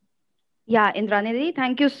 Yeah, Indrani,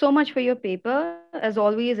 thank you so much for your paper. As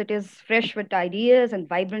always, it is fresh with ideas and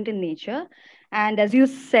vibrant in nature. And as you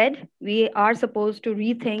said, we are supposed to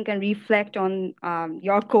rethink and reflect on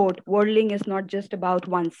your quote, "Worldling is not just about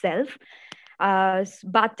oneself."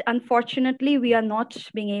 But unfortunately, we are not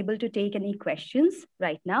being able to take any questions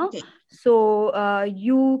right now. Okay. So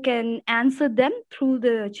you can answer them through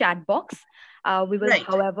the chat box. We will,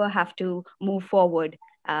 however, have to move forward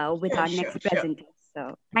with our next presenter.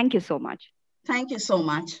 So thank you so much. Thank you so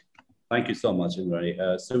much. Thank you so much, Indrani.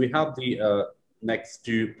 So we have the next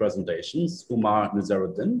two presentations, Umar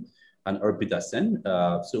Nizaruddin and Arpita Sen.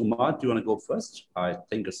 So Umar, do you want to go first? I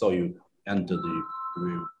think I saw you enter the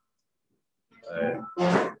room.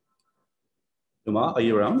 Umar, are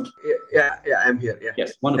you around? Yeah, I'm here. Yeah.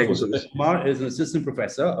 Yes, wonderful. So Umar is an assistant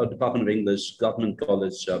professor at Department of English, Government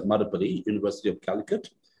College, Madapally, University of Calicut.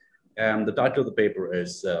 And the title of the paper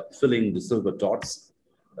is Filling the Silver Dots,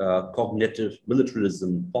 Cognitive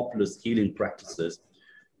Militarism, Populist Healing Practices,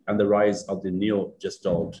 and the Rise of the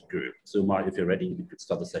Neo-Gestalt Group. So Umar, if you're ready, we could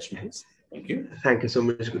start the session, please. Thank you. Thank you so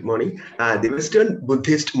much. Good morning. The Western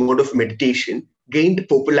Buddhist mode of meditation gained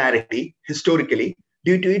popularity historically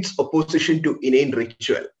due to its opposition to inane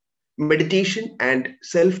ritual. Meditation and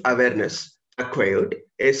self-awareness acquired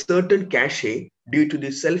a certain cachet due to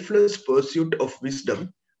the selfless pursuit of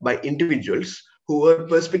wisdom by individuals who were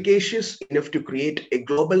perspicacious enough to create a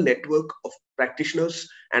global network of practitioners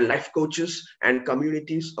and life coaches and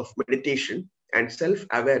communities of meditation and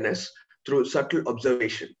self-awareness through subtle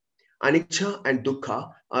observation. Anicca and dukkha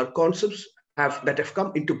are concepts that have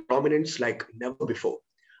come into prominence like never before.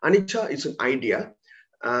 Anicca is an idea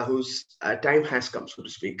whose time has come, so to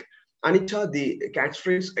speak. Anicca, the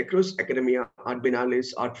catchphrase across academia, art biennales,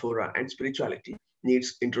 art fora, and spirituality,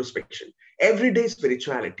 needs introspection. Everyday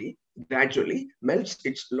spirituality gradually melts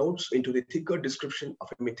its loads into the thicker description of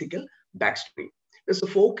a mythical backstory. Thus, the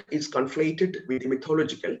folk is conflated with the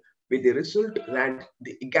mythological, with the result that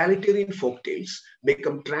the egalitarian folk tales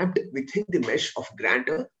become trapped within the mesh of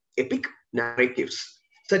grander, epic narratives,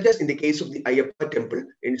 such as in the case of the Ayyappa temple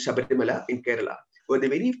in Sabarimala in Kerala, where the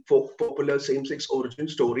very folk popular same-sex origin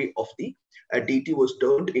story of the deity was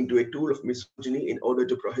turned into a tool of misogyny in order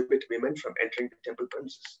to prohibit women from entering the temple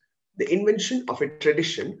premises. The invention of a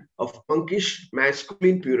tradition of monkish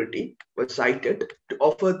masculine purity was cited to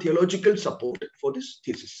offer theological support for this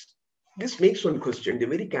thesis. This makes one question the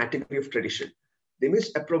very category of tradition. The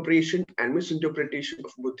misappropriation and misinterpretation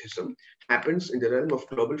of Buddhism happens in the realm of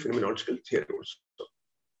global phenomenological theory also.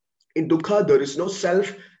 In dukkha, there is no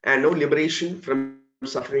self and no liberation from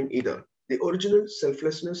suffering either. The original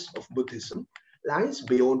selflessness of Buddhism lies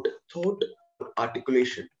beyond thought or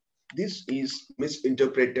articulation. This is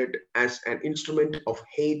misinterpreted as an instrument of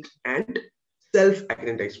hate and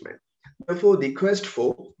self-aggrandizement. Therefore, the quest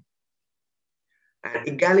for an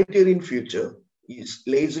egalitarian future is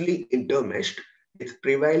lazily intermeshed with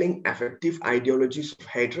prevailing affective ideologies of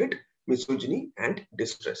hatred, misogyny, and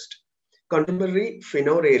distrust. Contemporary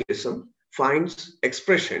phenorealism finds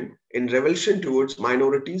expression in revulsion towards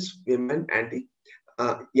minorities, women, and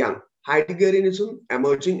the young. Heideggerianism,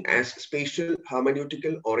 emerging as spatial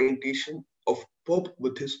hermeneutical orientation of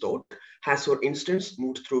post-Buddhist thought, has, for instance,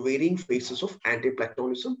 moved through varying phases of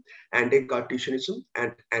anti-Platonism, anti-Cartesianism,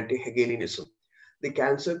 and anti-Hegelianism. The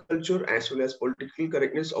cancer culture as well as political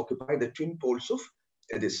correctness occupy the twin poles of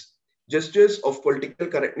this. Gestures of political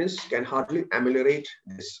correctness can hardly ameliorate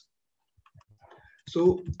this.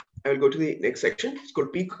 So I will go to the next section. It's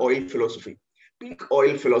called peak oil philosophy. Peak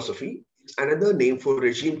oil philosophy is another name for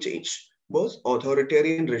regime change. Both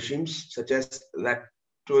authoritarian regimes such as that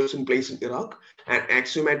was in place in Iraq and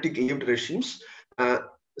axiomatic lived regimes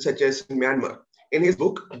such as in Myanmar. In his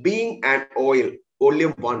book, Being and Oil,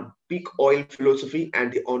 Volume 1, Peak Oil Philosophy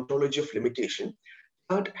and the Ontology of Limitation,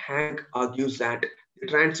 Hague argues that the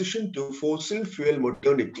transition to fossil fuel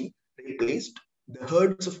modernity replaced the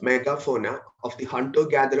herds of megafauna of the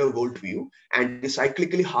hunter-gatherer worldview and the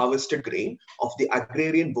cyclically harvested grain of the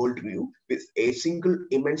agrarian worldview with a single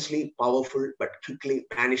immensely powerful but quickly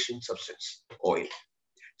vanishing substance, oil.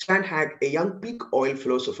 Stan Hague, a young peak oil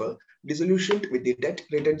philosopher, disillusioned with the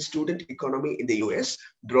debt-ridden student economy in the US,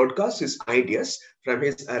 broadcasts his ideas from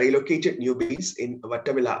his relocated new base in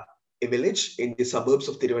Vattamila, a village in the suburbs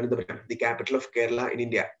of Thiruvananthapuram, the capital of Kerala in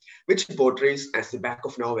India, which he portrays as the back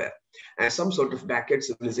of nowhere, as some sort of backward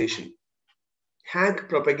civilization. Hague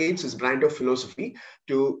propagates his brand of philosophy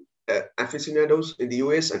to aficionados in the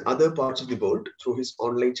US and other parts of the world through his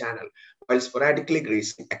online channel, while sporadically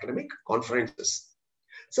gracing academic conferences.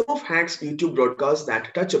 Some of Hague's YouTube broadcasts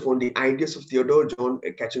that touch upon the ideas of Theodore John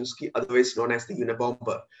Kaczynski, otherwise known as the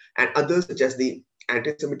Unabomber, and others such as the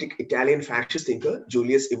anti-Semitic Italian fascist thinker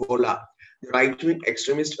Julius Evola, the right-wing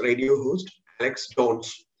extremist radio host Alex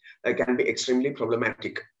Jones, can be extremely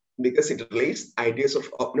problematic because it relates ideas of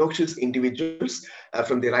obnoxious individuals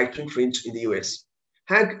from the right-wing fringe in the US.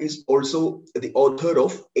 Hague is also the author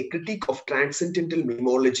of A Critique of Transcendental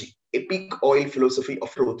Mimology, a peak oil philosophy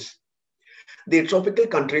of truth. The tropical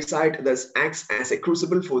countryside thus acts as a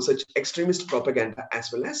crucible for such extremist propaganda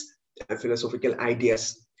as well as philosophical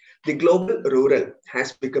ideas. The global rural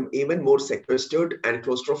has become even more sequestered and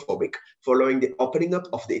claustrophobic following the opening up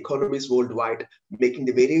of the economies worldwide, making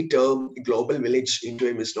the very term global village into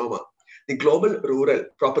a misnomer. The global rural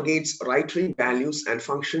propagates right-wing values and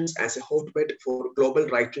functions as a hotbed for global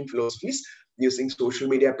right-wing philosophies using social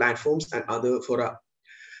media platforms and other fora.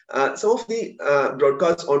 Some of the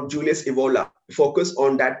broadcasts on Julius Evola focus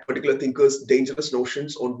on that particular thinker's dangerous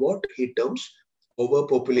notions on what he terms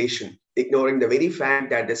overpopulation, ignoring the very fact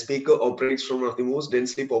that the speaker operates from one of the most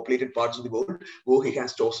densely populated parts of the world, where he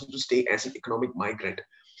has chosen to stay as an economic migrant.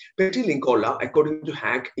 Petty Linkola, according to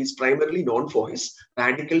Hack, is primarily known for his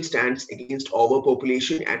radical stance against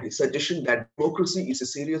overpopulation and his suggestion that democracy is a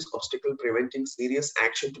serious obstacle preventing serious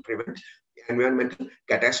action to prevent environmental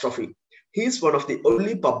catastrophe. He is one of the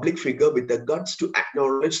only public figure with the guts to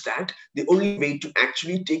acknowledge that the only way to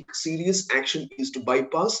actually take serious action is to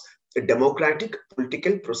bypass the democratic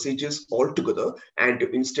political procedures altogether and to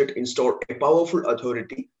instead install a powerful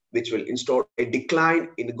authority which will install a decline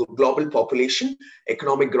in the global population,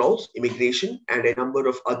 economic growth, immigration, and a number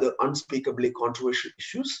of other unspeakably controversial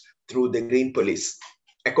issues through the Green Police,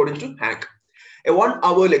 according to Hack. A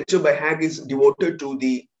 1-hour lecture by Hack is devoted to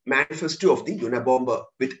the manifesto of the Unabomber,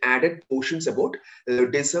 with added portions about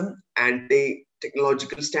Luddism,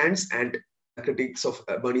 anti-technological stance, and critiques of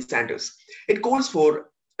Bernie Sanders. It calls for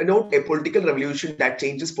not a political revolution that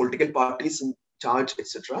changes political parties in charge,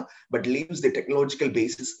 etc., but leaves the technological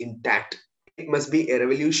basis intact. It must be a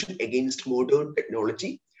revolution against modern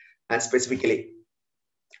technology, and specifically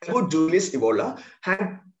about Julius Evola,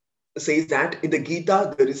 says that in the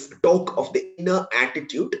Gita, there is talk of the inner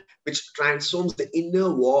attitude which transforms the inner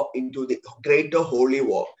war into the greater holy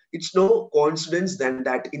war. It's no coincidence then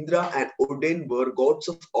that Indra and Odin were gods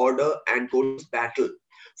of order and gods of battle.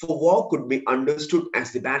 For war could be understood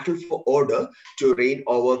as the battle for order to reign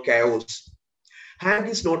over chaos. Hag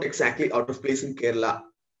is not exactly out of place in Kerala,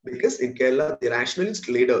 because in Kerala, the rationalist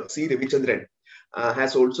leader, C. Ravichandran,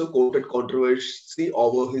 has also quoted controversy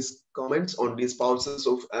over his comments on the spouses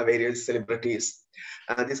of various celebrities.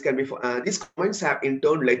 These comments have in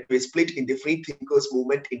turn led to a split in the free thinkers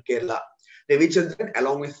movement in Kerala. Ravichandran,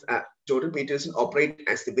 along with Jordan Peterson, operate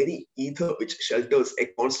as the very ether which shelters a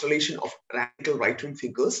constellation of radical right-wing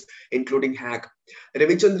thinkers, including Hag.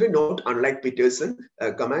 Ravichandran, not unlike Peterson,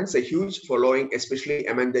 commands a huge following, especially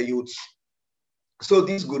among the youths. So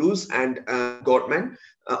these gurus and godmen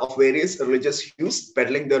of various religious hues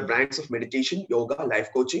peddling their brands of meditation, yoga, life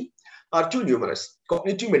coaching are too numerous.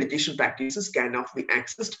 Cognitive meditation practices can now be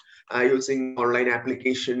accessed using online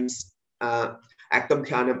applications. Akam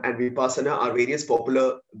Dhyanam and Vipassana are various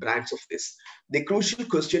popular brands of this. The crucial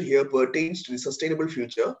question here pertains to the sustainable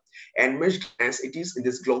future, enmeshed as it is in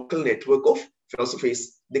this global network of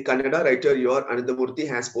philosophies. The Kannada writer Yor Anandamurthy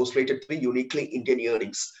has postulated 3 uniquely Indian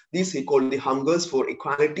yearnings. These he called the hungers for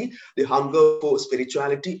equality, the hunger for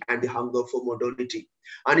spirituality, and the hunger for modernity.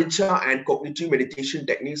 Anicca and cognitive meditation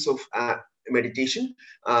techniques of meditation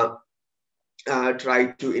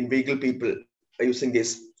try to inveigle people using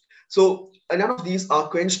this. So none of these are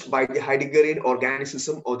quenched by the Heideggerian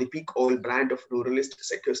organicism or the peak oil brand of ruralist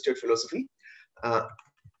sequestered philosophy.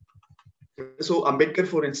 So Ambedkar,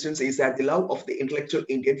 for instance, says that the love of the intellectual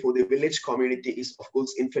Indian for the village community is, of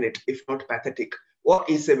course, infinite, if not pathetic. What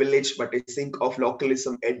is a village but a sink of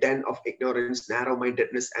localism, a den of ignorance,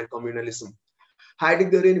 narrow-mindedness, and communalism?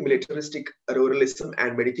 Heideggerian militaristic ruralism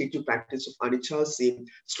and meditative practice of anicca seem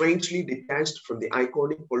strangely detached from the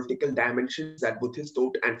iconic political dimensions that Buddhist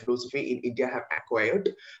thought and philosophy in India have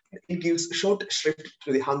acquired. It gives short shrift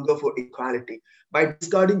to the hunger for equality. By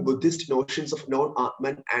discarding Buddhist notions of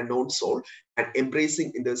non-Atman and non-soul and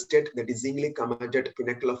embracing in the state the dizzyingly commanded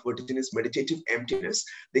pinnacle of vertiginous meditative emptiness,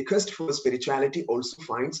 the quest for spirituality also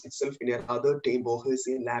finds itself in a rather tame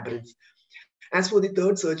Borgesian labyrinth. As for the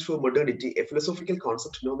third search for modernity, a philosophical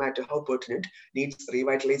concept, no matter how pertinent, needs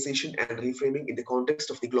revitalization and reframing in the context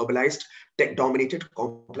of the globalized, tech-dominated,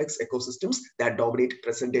 complex ecosystems that dominate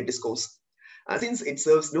present-day discourse. Since it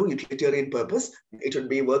serves no utilitarian purpose, it would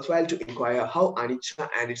be worthwhile to inquire how anicca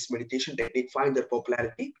and its meditation technique find their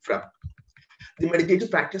popularity from. The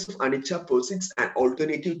meditative practice of anicca posits an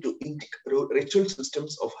alternative to Indic ritual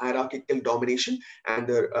systems of hierarchical domination and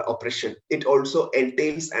their oppression. It also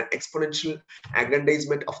entails an exponential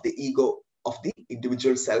aggrandizement of the ego of the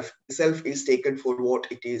individual self. The self is taken for what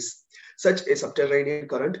it is. Such a subterranean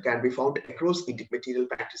current can be found across Indic material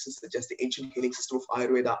practices such as the ancient healing system of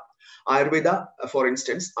Ayurveda. Ayurveda, for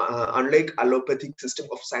instance, unlike allopathic system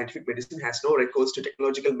of scientific medicine, has no recourse to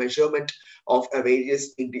technological measurement of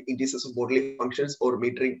various indices of bodily functions or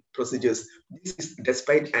metering procedures. This is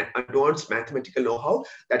despite an advanced mathematical know-how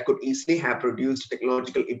that could easily have produced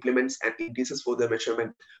technological implements and indices for their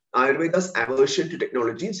measurement. Ayurveda's aversion to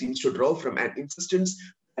technology seems to draw from an insistence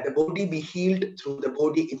that the body be healed through the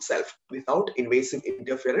body itself without invasive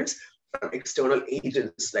interference from external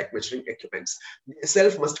agents like measuring equipments. The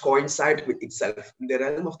self must coincide with itself. In the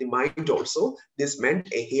realm of the mind also, this meant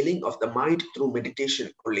a healing of the mind through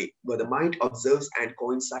meditation only, where the mind observes and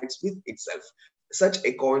coincides with itself. Such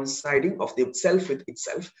a coinciding of the self with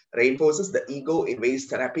itself reinforces the ego in ways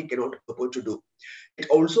therapy cannot afford to do. It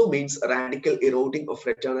also means a radical eroding of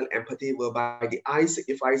fraternal empathy, whereby the I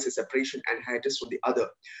signifies a separation and hiatus from the other.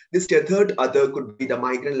 This tethered other could be the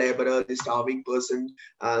migrant laborer, the starving person,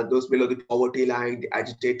 those below the poverty line, the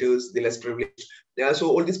agitators, the less privileged. So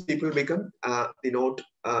all these people become the not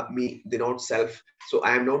me, the not self. So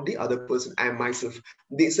I am not the other person, I am myself.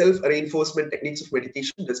 The self-reinforcement techniques of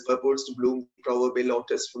meditation thus purports to bloom the proverbial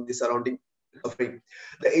lotus from the surrounding suffering.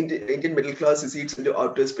 The Indian middle class recedes into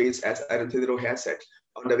outer space, as Arpita has said,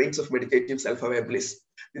 on the wings of meditative self-aware bliss.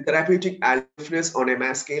 The therapeutic aloofness on a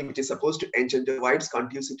mass scale, which is supposed to engender vibes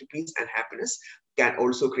conducive to peace and happiness, can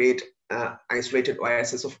also create isolated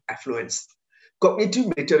oases of affluence. Cognitive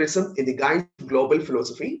militarism, in the guise of global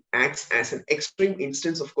philosophy, acts as an extreme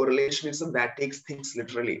instance of correlationism that takes things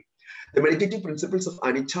literally. The meditative principles of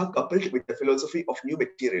anicca, coupled with the philosophy of new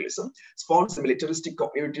materialism, spawns the militaristic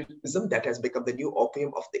cognitivism that has become the new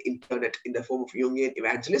opium of the internet in the form of Jungian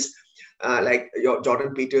evangelists like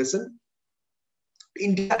Jordan Peterson.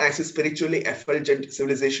 India, as a spiritually effulgent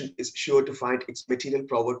civilization, is sure to find its material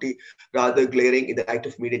poverty rather glaring in the light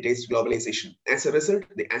of mediatized globalization. As a result,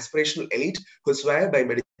 the aspirational elite who swear by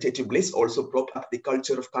meditative bliss also prop up the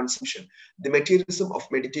culture of consumption. The materialism of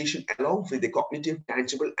meditation, along with the cognitive,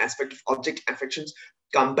 tangible aspect of object affections,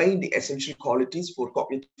 combine the essential qualities for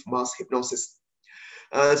cognitive mass hypnosis.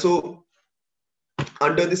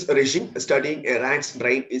 Under this regime, studying a rat's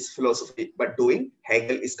brain is philosophy, but doing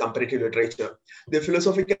Hegel is comparative literature. The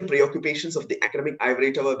philosophical preoccupations of the academic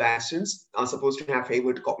ivory tower bastions are supposed to have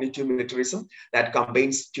favored cognitive militarism that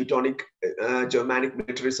combines Teutonic Germanic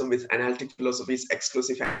militarism with analytic philosophy's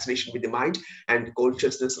exclusive fascination with the mind and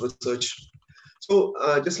consciousness research. So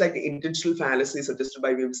just like the intentional fallacy suggested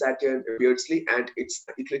by Wimsatter, Beardsley, and its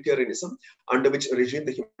utilitarianism, under which regime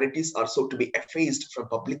the humanities are sought to be effaced from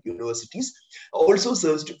public universities, also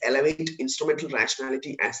serves to elevate instrumental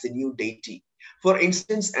rationality as the new deity. For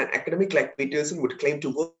instance, an academic like Peterson would claim to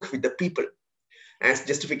work with the people as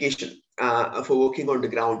justification for working on the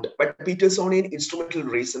ground. But Petersonian instrumental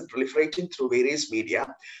reason, proliferating through various media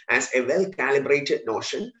as a well-calibrated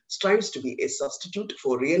notion, strives to be a substitute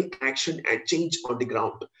for real action and change on the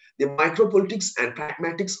ground. The micropolitics and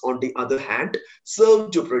pragmatics, on the other hand,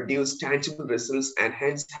 serve to produce tangible results and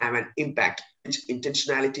hence have an impact which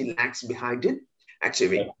intentionality lacks behind it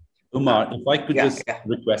achieving. Umar, if I could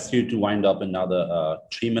request you to wind up another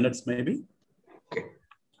 3 minutes, maybe. Okay.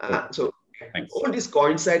 All this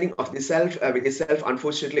coinciding of the self with the self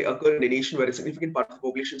unfortunately occur in a nation where a significant part of the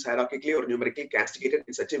population is hierarchically or numerically castigated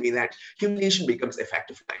in such a way that humiliation becomes a fact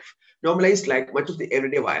of life. Normalized like much of the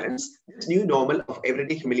everyday violence, this new normal of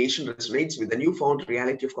everyday humiliation resonates with the newfound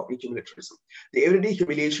reality of cognitive militarism. The everyday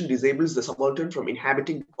humiliation disables the subaltern from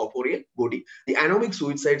inhabiting the corporeal body. The anomic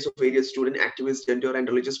suicides of various student activists, gender and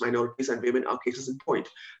religious minorities and women are cases in point.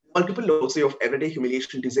 Multiple laws of everyday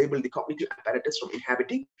humiliation disable the cognitive apparatus from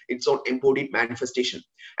inhabiting its own embodied manifestation.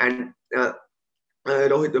 And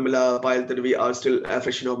Rohit, while we are still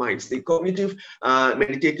fresh in our minds, the cognitive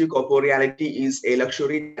meditative corporeality is a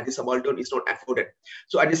luxury that the subaltern is not afforded.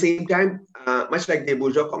 So at the same time, much like the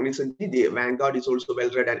bourgeois cognoscenti, the vanguard is also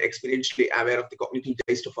well-read and experientially aware of the cognitive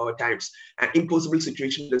taste of our times. An impossible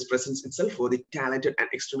situation that presents itself for the talented and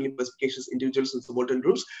extremely perspicacious individuals in subaltern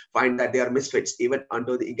groups find that they are misfits even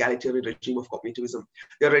under the egalitarian regime of cognitivism.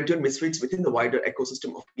 They are rendered misfits within the wider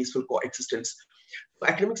ecosystem of peaceful coexistence. So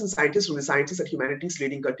academics and scientists from the sciences and humanities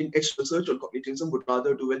leading cutting-edge research on cognitivism would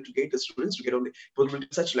rather do well to guide the students to get on the possibility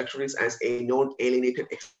of such luxuries as a non-alienated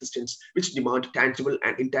existence, which demand tangible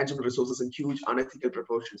and intangible resources in huge unethical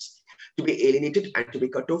proportions. To be alienated and to be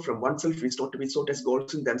cut off from oneself is not to be sought as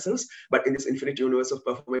goals in themselves, but in this infinite universe of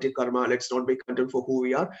performative karma, let's not be content for who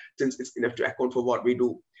we are, since it's enough to account for what we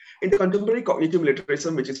do. In the contemporary cognitive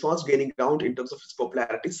militarism, which is fast gaining ground in terms of its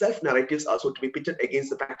popularity, self-narratives are sought to be pitted against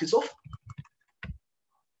the practice of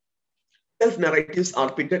self-narratives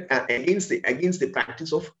are pitted against the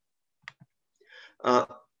practice of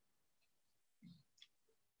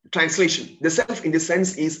translation. The self, in this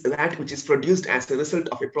sense, is that which is produced as a result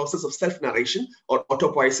of a process of self-narration or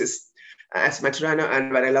autopoiesis. As Maturana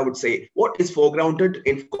and Varela would say, what is foregrounded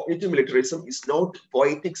in cognitive militarism is not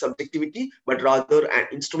poetic subjectivity, but rather an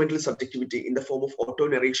instrumental subjectivity in the form of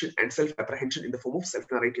auto-narration and self-apprehension in the form of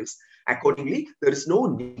self-narratives. Accordingly, there is no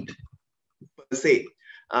need per se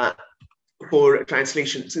for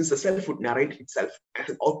translation, since the self would narrate itself as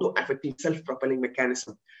an auto-affecting, self-propelling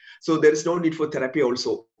mechanism. So there is no need for therapy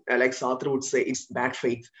also. Like Sartre would say, it's bad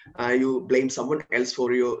faith. You blame someone else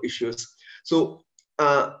for your issues. So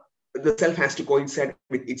the self has to coincide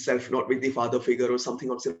with itself, not with the father figure or something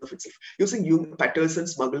outside of itself. Using Jung, Patterson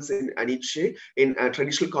smuggles in Nietzsche in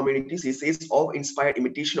traditional communities, he says, awe-inspired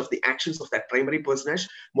imitation of the actions of that primary personage,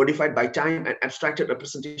 modified by time and abstracted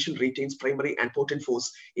representation, retains primary and potent force,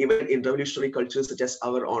 even in revolutionary cultures such as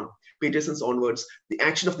our own. Peterson's onwards, the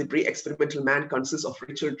action of the pre-experimental man consists of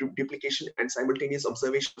ritual duplication and simultaneous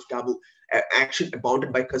observation of taboo, action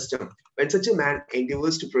bounded by custom. When such a man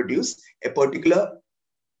endeavors to produce a particular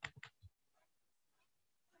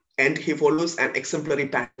and he follows an exemplary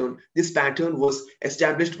pattern. This pattern was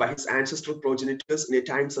established by his ancestral progenitors in a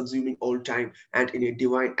time-consuming old time and in a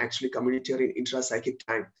divine, actually communitarian intrapsychic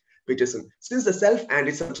time. Peterson, since the self and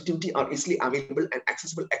its subjectivity are easily available and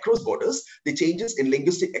accessible across borders, the changes in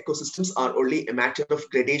linguistic ecosystems are only a matter of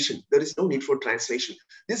gradation. There is no need for translation.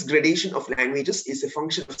 This gradation of languages is a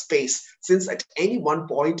function of space, since at any one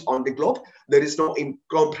point on the globe, there is no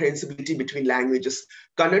incomprehensibility between languages.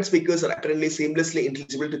 Kannada speakers are apparently seamlessly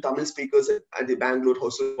intelligible to Tamil speakers at the Bangalore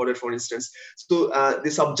hostel border, for instance. So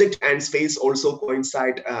the subject and space also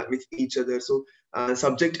coincide with each other. So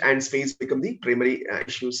subject and space become the primary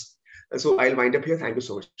issues. So I'll wind up here. Thank you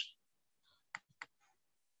so much.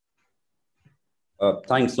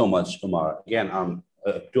 Thanks so much, Umar. Again, I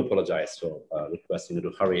do apologize for requesting you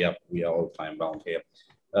to hurry up. We are all time bound here.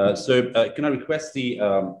 Can I request the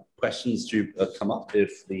questions to come up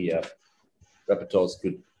if the rapporteurs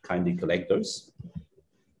could kindly collect those?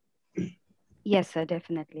 Yes, sir,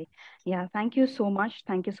 definitely. Yeah, thank you so much.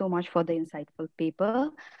 Thank you so much for the insightful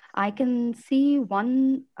paper. I can see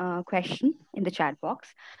one question in the chat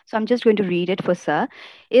box. So I'm just going to read it for sir.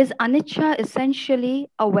 Is anicca essentially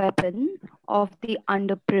a weapon of the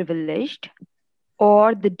underprivileged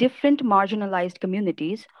or the different marginalized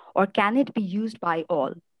communities, or can it be used by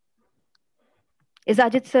all? Is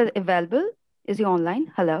Ajith sir available? Is he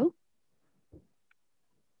online? Hello?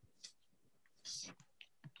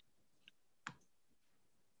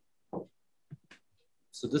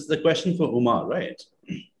 So this is the question for Umar, right?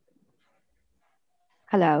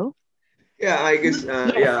 Hello? Yeah, I guess,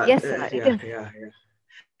 yes, sir.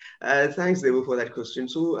 Thanks, Devu, for that question.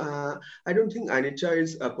 So I don't think anicca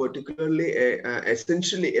is particularly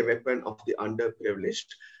essentially a weapon of the underprivileged.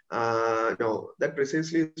 No, that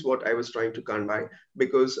precisely is what I was trying to convey,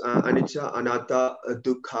 because anicca, anatta,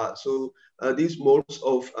 dukkha. So these modes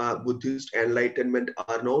of Buddhist enlightenment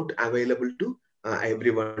are not available to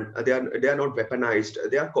everyone. They are not weaponized.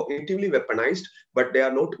 They are cognitively weaponized, but they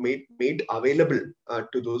are not made available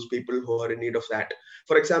to those people who are in need of that.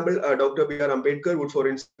 For example, Dr. B.R. Ambedkar would, for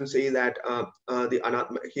instance, say that the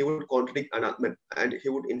anatman, he would contradict anatman, and he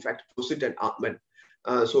would in fact posit an atman.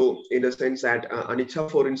 So in the sense that anicca,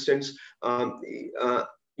 for instance,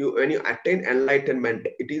 when you attain enlightenment,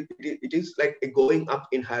 it is like a going up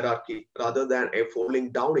in hierarchy rather than a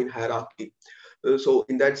falling down in hierarchy. So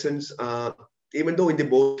in that sense, even though in the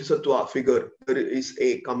bodhisattva figure there is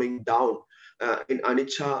a coming down, in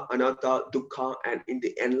anicca, anatta, dukkha, and in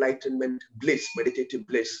the enlightenment bliss, meditative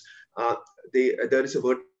bliss, there is a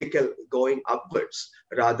vertical going upwards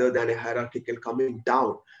rather than a hierarchical coming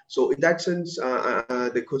down. So in that sense,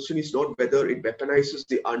 the question is not whether it weaponizes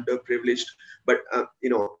the underprivileged, but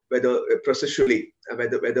whether processually,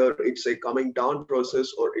 whether it's a coming down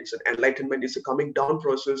process, or it's an enlightenment is a coming down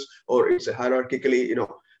process, or it's a hierarchically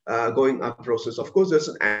going up process. Of course, there's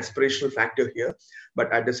an aspirational factor here,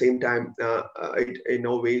 but at the same time, it in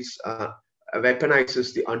no ways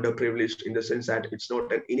weaponizes the underprivileged, in the sense that it's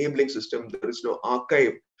not an enabling system. There is no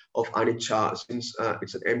archive of anicca, since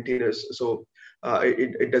it's an emptiness. So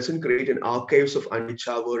it doesn't create an archives of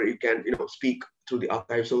anicca where you can speak through the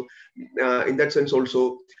archive. So in that sense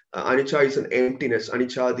also, anicca is an emptiness.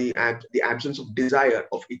 Anicca, the absence of desire,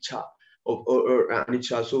 of ichcha, or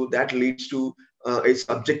anicca. So that leads to a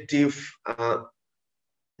subjective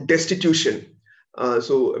destitution,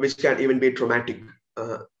 so which can even be traumatic.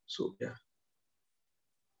 So yeah,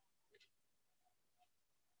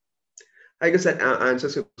 I guess that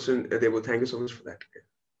answers your question, Devu. Thank you so much for that.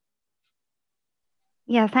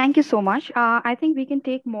 Yeah, thank you so much. I think we can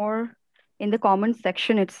take more in the comment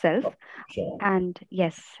section itself. Sure. And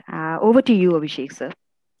yes, over to you, Avishek, sir.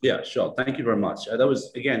 Yeah, sure. Thank you very much. That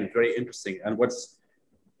was, again, very interesting. And what's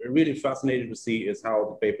really fascinating to see is how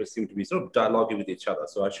the papers seem to be sort of dialoguing with each other.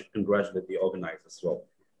 So I should congratulate the organizers as well,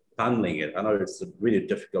 paneling it. I know it's a really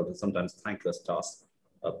difficult and sometimes thankless task,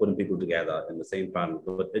 putting people together in the same panel,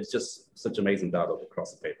 but it's just such amazing dialogue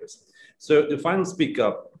across the papers. So the final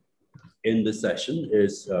speaker in this session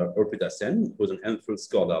is Arpita Sen, who's an M.Phil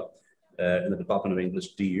scholar in the Department of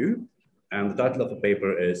English, DU. And the title of the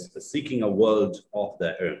paper is Seeking a World of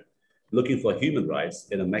Their Own, Looking for Human Rights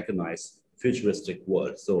in a Mechanized Futuristic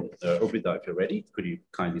World. So Arpita, if you're ready, could you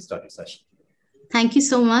kindly start your session? Thank you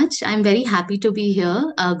so much. I'm very happy to be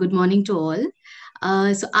here. Good morning to all.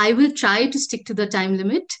 So I will try to stick to the time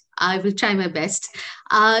limit. I will try my best.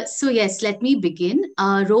 So yes, let me begin.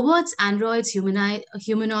 Robots, androids,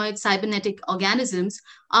 humanoid, cybernetic organisms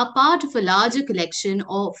are part of a larger collection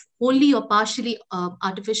of wholly or partially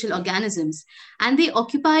artificial organisms, and they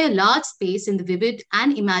occupy a large space in the vivid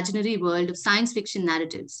and imaginary world of science fiction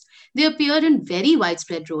narratives. They appear in very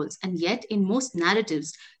widespread roles, and yet in most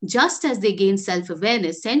narratives, just as they gain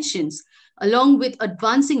self-awareness, sentience, along with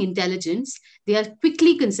advancing intelligence, they are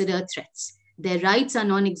quickly considered threats. Their rights are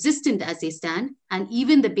non-existent as they stand, and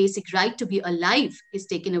even the basic right to be alive is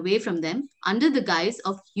taken away from them under the guise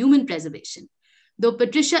of human preservation. Though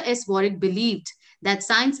Patricia S. Warwick believed that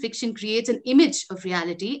science fiction creates an image of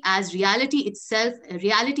reality, as reality itself,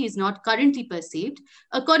 reality is not currently perceived,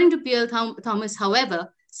 according to Pierre Thomas,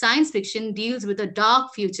 however, science fiction deals with a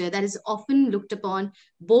dark future that is often looked upon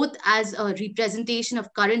both as a representation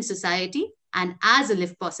of current society and as a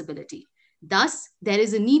lived possibility. Thus, there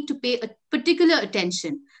is a need to pay a particular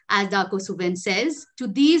attention, as Darko Subin says, to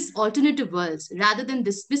these alternative worlds rather than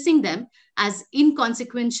dismissing them as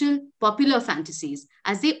inconsequential popular fantasies,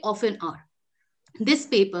 as they often are. This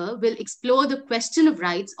paper will explore the question of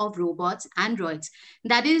rights of robots, androids,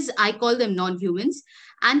 that is, I call them non-humans,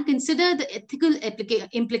 and consider the ethical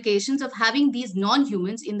implications of having these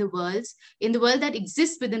non-humans in the world that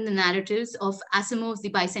exists within the narratives of Asimov's The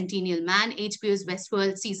Bicentennial Man, HBO's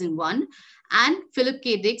Westworld Season 1, and Philip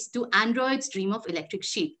K. Dick's Do Androids Dream of Electric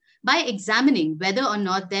Sheep, by examining whether or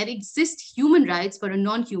not there exist human rights for a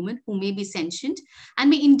non-human who may be sentient and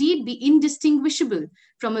may indeed be indistinguishable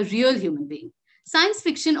from a real human being. Science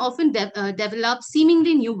fiction often develops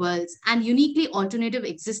seemingly new worlds and uniquely alternative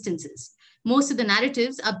existences. Most of the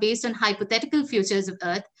narratives are based on hypothetical futures of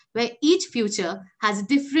Earth, where each future has a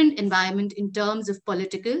different environment in terms of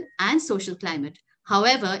political and social climate.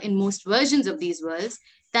 However, in most versions of these worlds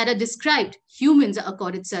that are described, humans are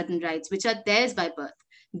accorded certain rights, which are theirs by birth.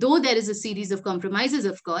 Though there is a series of compromises,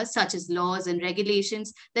 of course, such as laws and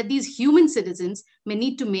regulations that these human citizens may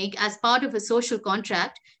need to make as part of a social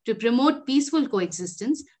contract to promote peaceful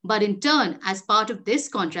coexistence, but in turn, as part of this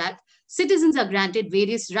contract, citizens are granted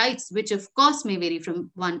various rights, which of course may vary from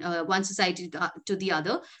one society to the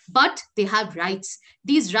other, but they have rights.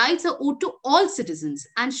 These rights are owed to all citizens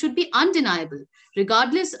and should be undeniable,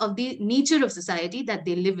 regardless of the nature of society that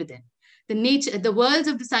they live within. The worlds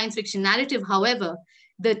of the science fiction narrative, however,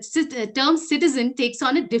 the term citizen takes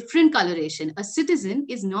on a different coloration. A citizen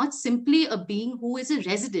is not simply a being who is a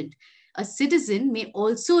resident. A citizen may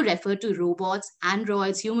also refer to robots,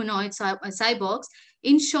 androids, humanoids, cyborgs,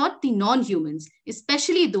 in short, the non-humans,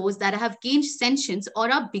 especially those that have gained sentience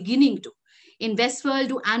or are beginning to. In Westworld,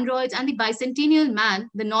 Do Androids and The Bicentennial Man,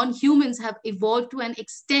 the non-humans have evolved to an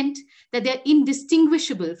extent that they're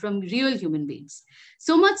indistinguishable from real human beings.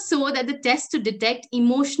 So much so that the tests to detect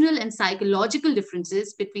emotional and psychological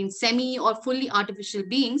differences between semi or fully artificial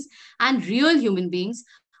beings and real human beings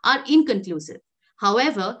are inconclusive.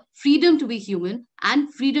 However, freedom to be human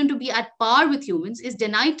and freedom to be at par with humans is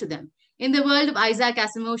denied to them. In the world of Isaac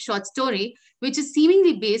Asimov's short story, which is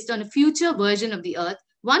seemingly based on a future version of the Earth,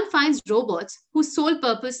 one finds robots whose sole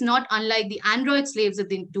purpose, not unlike the android slaves of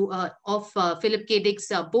Philip K.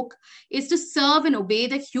 Dick's book, is to serve and obey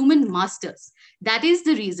the human masters. That is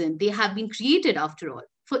the reason they have been created, after all,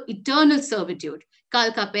 for eternal servitude.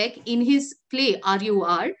 Karl Capek, in his play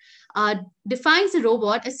RUR, defines the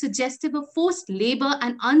robot as suggestive of forced labor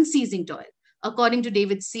and unceasing toil. According to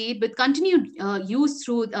David Seed, with continued use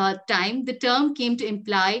through time, the term came to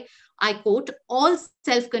imply, I quote, all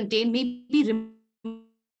self-contained, maybe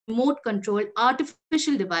remote-controlled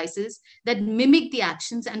artificial devices that mimic the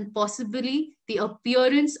actions and possibly the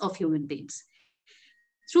appearance of human beings.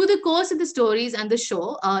 Through the course of the stories and the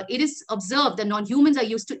show, it is observed that non-humans are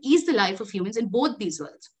used to ease the life of humans in both these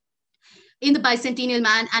worlds. In The Bicentennial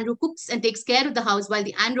Man, Andrew cooks and takes care of the house while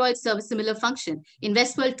the androids serve a similar function. In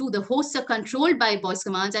Westworld 2, the hosts are controlled by voice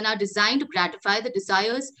commands and are designed to gratify the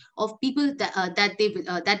desires of people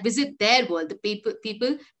that visit their world, the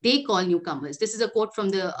people they call newcomers. This is a quote from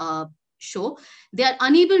the show. They are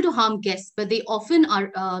unable to harm guests, but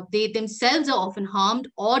they themselves are often harmed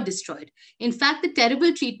or destroyed. In fact, the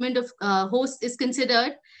terrible treatment of hosts is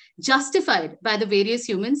considered justified by the various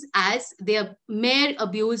humans as their mere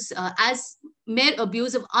abuse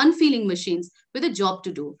of unfeeling machines with a job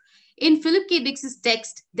to do. In Philip K. Dick's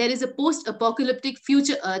text, there is a post-apocalyptic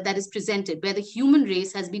future Earth that is presented where the human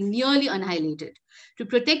race has been nearly annihilated. To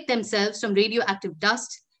protect themselves from radioactive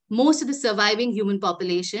dust, most of the surviving human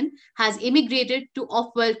population has immigrated to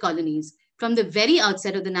off-world colonies. From the very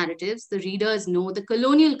outset of the narratives, the readers know the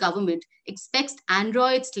colonial government expects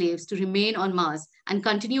android slaves to remain on Mars and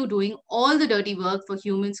continue doing all the dirty work for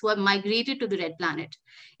humans who have migrated to the red planet.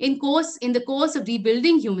 In the course of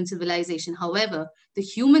rebuilding human civilization, however, the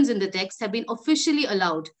humans in the text have been officially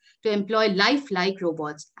allowed to employ lifelike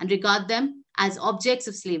robots and regard them as objects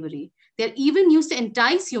of slavery. They're even used to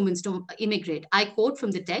entice humans to immigrate. I quote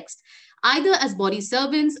from the text, either as body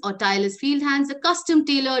servants or tireless field hands, a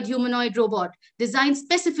custom-tailored humanoid robot designed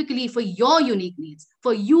specifically for your unique needs,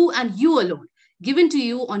 for you and you alone, given to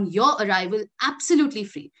you on your arrival absolutely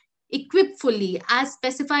free, equipped fully as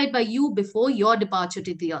specified by you before your departure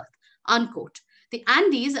to the earth, unquote. The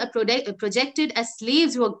Andes are projected as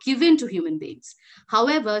slaves who are given to human beings.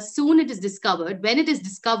 However, when it is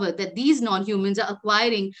discovered that these non-humans are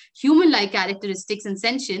acquiring human-like characteristics and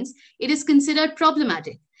sentience, it is considered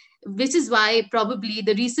problematic, which is why probably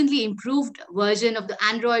the recently improved version of the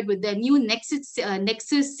Android with their new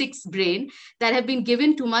Nexus 6 brain that have been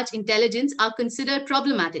given too much intelligence are considered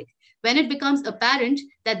problematic when it becomes apparent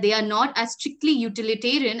that they are not as strictly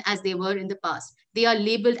utilitarian as they were in the past. They are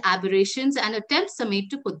labeled aberrations and attempts are made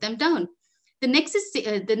to put them down. The Nexus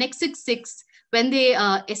 6, when they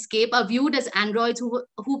escape, are viewed as androids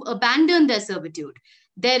who abandon their servitude.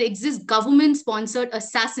 There exist government-sponsored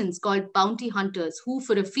assassins called bounty hunters who,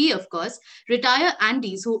 for a fee, of course, retire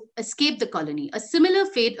Andes who escape the colony. A similar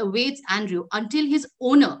fate awaits Andrew until his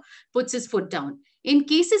owner puts his foot down. In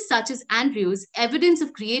cases such as Andrew's, evidence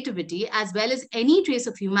of creativity, as well as any trace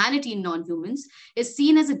of humanity in non-humans, is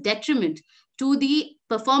seen as a detriment to the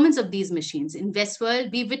performance of these machines. In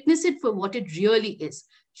Westworld, we witness it for what it really is.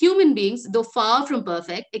 Human beings, though far from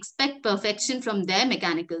perfect, expect perfection from their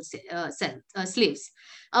mechanical slaves.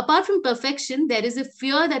 Apart from perfection, there is a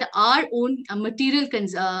fear that our own material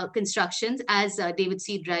constructions, as David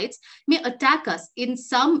Seed writes, may attack us in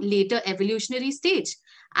some later evolutionary stage.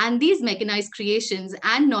 And these mechanized creations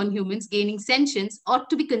and non-humans gaining sentience ought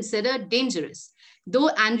to be considered dangerous. Though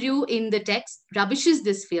Andrew in the text rubbishes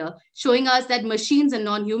this fear, showing us that machines and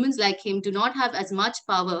non-humans like him do not have as much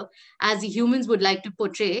power as the humans would like to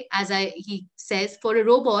portray, as he says, for a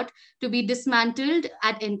robot to be dismantled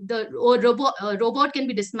robot can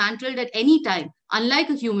be dismantled at any time,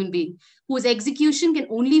 unlike a human being, whose execution can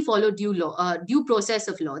only follow due process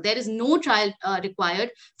of law. There is no trial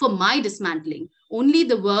required for my dismantling. Only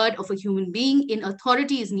the word of a human being in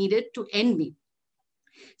authority is needed to end me.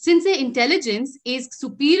 Since their intelligence is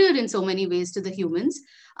superior in so many ways to the humans,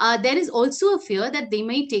 there is also a fear that they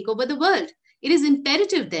may take over the world. It is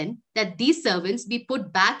imperative then that these servants be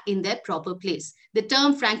put back in their proper place. The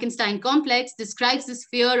term Frankenstein complex describes this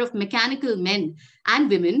fear of mechanical men and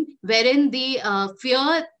women, wherein they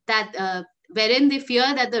fear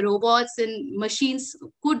that the robots and machines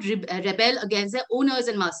could rebel against their owners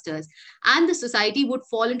and masters, and the society would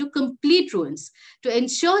fall into complete ruins. To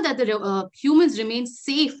ensure that the humans remain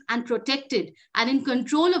safe and protected and in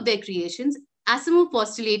control of their creations, Asimov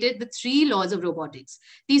postulated the 3 laws of robotics.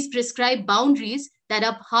 These prescribe boundaries that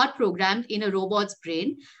are hard-programmed in a robot's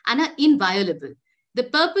brain and are inviolable. The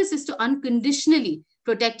purpose is to unconditionally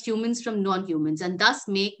protect humans from non-humans and thus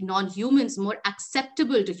make non-humans more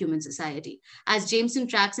acceptable to human society. As Jameson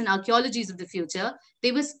tracks in Archaeologies of the Future,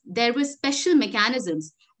 there were special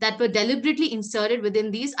mechanisms that were deliberately inserted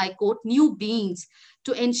within these, I quote, new beings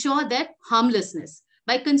to ensure their harmlessness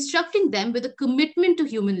by constructing them with a commitment to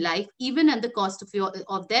human life, even at the cost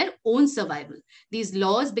of their own survival. These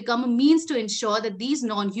laws become a means to ensure that these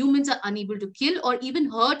non-humans are unable to kill or even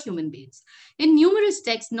hurt human beings. In numerous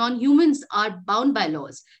texts, non-humans are bound by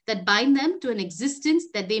laws that bind them to an existence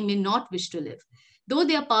that they may not wish to live. Though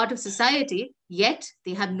they are part of society, yet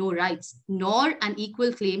they have no rights, nor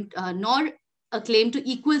a claim to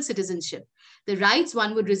equal citizenship. The rights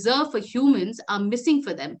one would reserve for humans are missing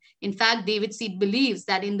for them. In fact, David Seed believes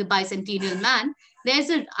that in The Bicentennial Man,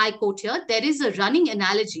 I quote here, there is a running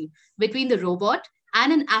analogy between the robot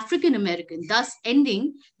and an African-American, thus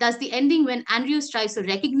the ending when Andrew strives for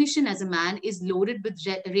recognition as a man is loaded with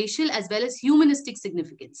racial as well as humanistic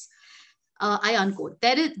significance. I unquote.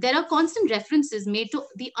 There are constant references made to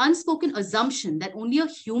the unspoken assumption that only a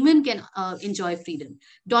human can enjoy freedom.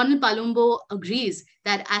 Donald Palumbo agrees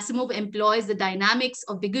that Asimov employs the dynamics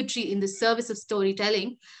of bigotry in the service of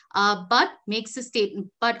storytelling, but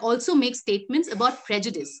also makes statements about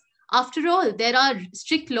prejudice. After all, there are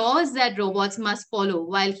strict laws that robots must follow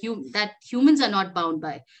while that humans are not bound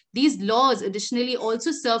by. These laws additionally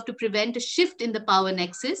also serve to prevent a shift in the power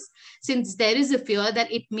nexus, since there is a fear that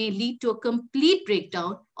it may lead to a complete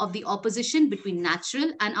breakdown of the opposition between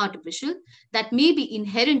natural and artificial that may be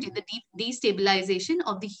inherent in the destabilization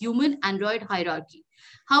of the human-android hierarchy.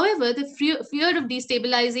 However, the fear of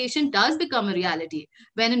destabilization does become a reality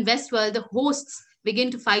when in Westworld, the hosts begin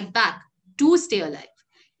to fight back to stay alive.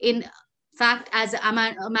 In fact, as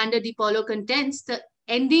Amanda DiPaolo contends, the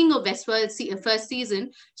ending of Westworld's first season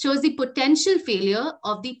shows the potential failure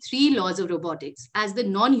of the 3 laws of robotics as the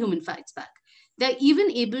non-human fights back. They're even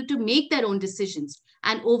able to make their own decisions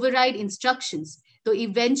and override instructions. Though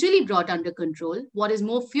eventually brought under control, what is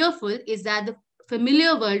more fearful is that the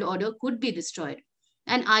familiar world order could be destroyed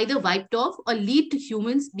and either wiped off or lead to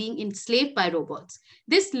humans being enslaved by robots.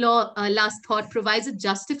 This last thought provides a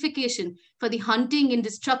justification for the hunting and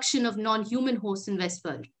destruction of non-human hosts in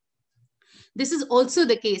Westworld. This is also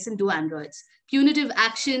the case in Do Androids. Punitive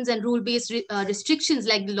actions and rule-based restrictions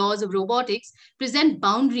like the laws of robotics present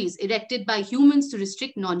boundaries erected by humans to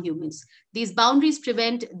restrict non-humans. These boundaries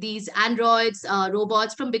prevent these androids,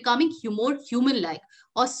 robots from becoming more human-like,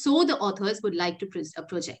 or so the authors would like to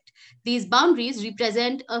project. These boundaries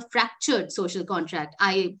represent a fractured social contract,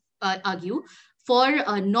 I argue, for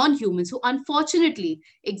non-humans who unfortunately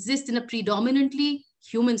exist in a predominantly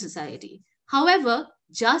human society. However,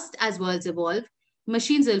 just as worlds evolve,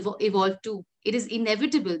 machines evolve too. It is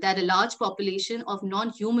inevitable that a large population of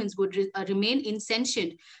non-humans would remain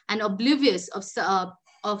insentient and oblivious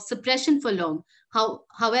of suppression for long.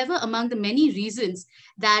 However, among the many reasons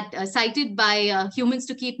that cited by humans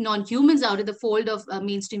to keep non-humans out of the fold of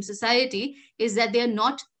mainstream society is that they are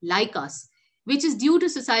not like us, which is due to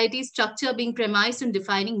society's structure being premised on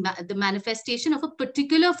defining the manifestation of a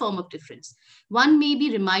particular form of difference. One may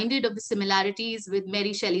be reminded of the similarities with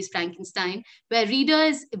Mary Shelley's Frankenstein, where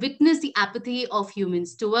readers witness the apathy of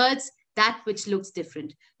humans towards that which looks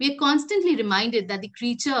different. We are constantly reminded that the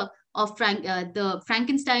creature of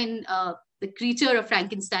Frankenstein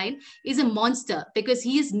is a monster because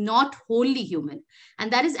he is not wholly human.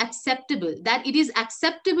 And that is acceptable, that it is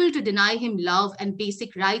acceptable to deny him love and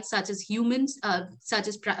basic rights such as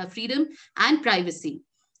freedom and privacy.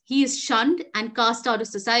 He is shunned and cast out of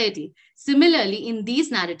society. Similarly, in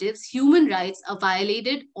these narratives, human rights are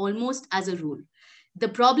violated almost as a rule. The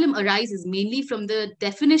problem arises mainly from the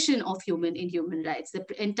definition of human in human rights. The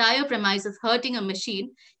entire premise of hurting a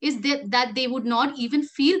machine is that they would not even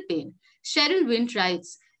feel pain. Cheryl Wint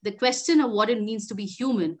writes, the question of what it means to be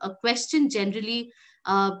human, a question generally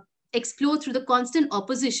explored through the constant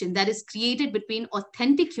opposition that is created between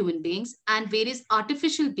authentic human beings and various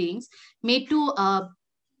artificial beings made to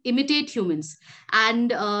imitate humans.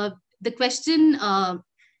 And the question,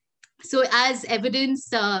 so as evidence,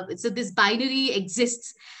 so this binary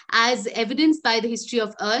exists as evidenced by the history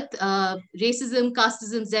of Earth, racism,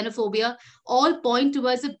 casteism, xenophobia, all point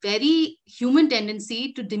towards a very human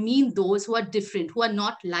tendency to demean those who are different, who are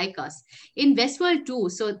not like us. In Westworld too,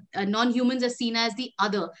 so non-humans are seen as the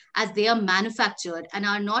other, as they are manufactured and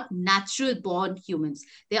are not natural born humans.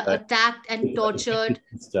 They are attacked and tortured.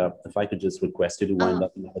 If I could just request you to wind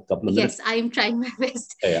up in a couple of minutes. Yes, I am trying my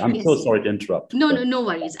best. Hey, I'm so sorry to interrupt. No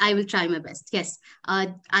worries. I will try my best. Yes,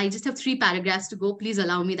 I just have 3 paragraphs to go. Please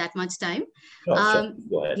allow me that much time. Sure.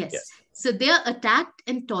 Go ahead. Yes. So they are attacked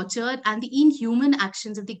and tortured, and the inhuman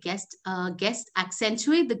actions of the guest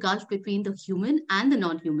accentuate the gulf between the human and the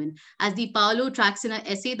non-human. As DiPaolo tracks in her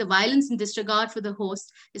essay, the violence and disregard for the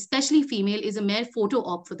host, especially female, is a mere photo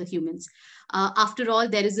op for the humans. After all,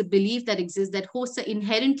 there is a belief that exists that hosts are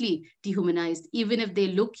inherently dehumanized, even if they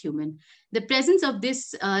look human. The presence of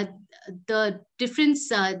this, the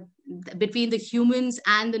difference between the humans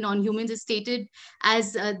and the non-humans is stated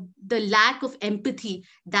as the lack of empathy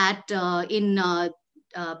that in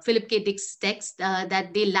Philip K. Dick's text,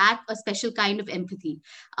 that they lack a special kind of empathy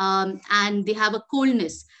and they have a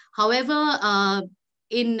coldness. However,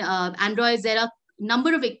 in androids, there are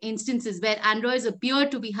number of instances where androids appear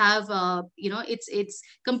to it's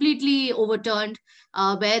completely overturned,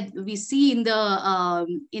 where we see in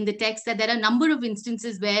the text that there are a number of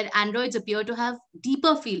instances where androids appear to have deep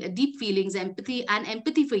feelings,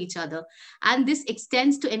 empathy for each other, and this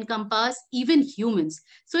extends to encompass even humans.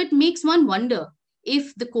 So it makes one wonder,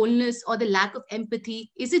 if the coldness or the lack of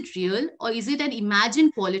empathy, is it real or is it an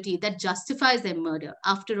imagined quality that justifies their murder?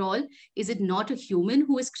 After all, is it not a human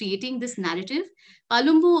who is creating this narrative?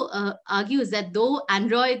 Palumbo argues that though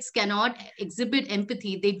androids cannot exhibit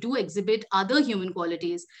empathy, they do exhibit other human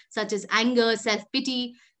qualities such as anger,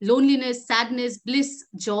 self-pity, loneliness, sadness, bliss,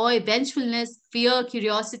 joy, vengefulness, fear,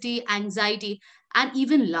 curiosity, anxiety, and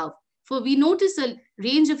even love. For we notice a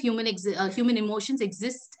range of human emotions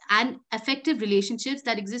exist and affective relationships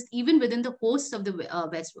that exist even within the hosts of the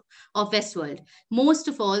Westworld. Most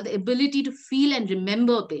of all, the ability to feel and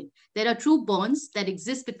remember pain. There are true bonds that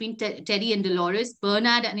exist between Teddy and Dolores,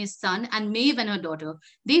 Bernard and his son, and Maeve and her daughter.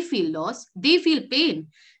 They feel loss, they feel pain.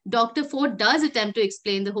 Dr. Ford does attempt to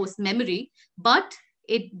explain the host's memory, but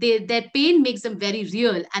their pain makes them very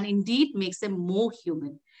real and indeed makes them more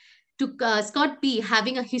human. To Scott P.,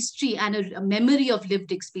 having a history and a memory of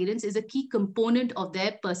lived experience is a key component of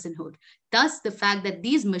their personhood. Thus, the fact that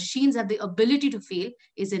these machines have the ability to feel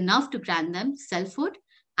is enough to grant them selfhood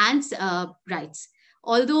and rights.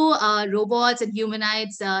 Although robots and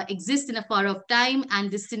humanoids exist in a far-off time and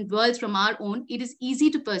distant worlds from our own, it is easy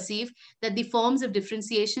to perceive that the forms of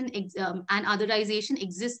differentiation and otherization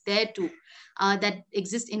exist there too, that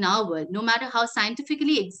exist in our world. No matter how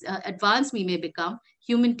scientifically advanced we may become,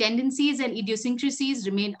 human tendencies and idiosyncrasies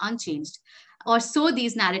remain unchanged, or so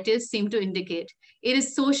these narratives seem to indicate. It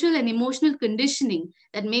is social and emotional conditioning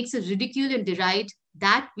that makes us ridicule and deride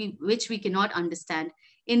which we cannot understand.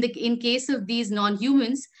 In case of these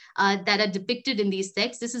non-humans that are depicted in these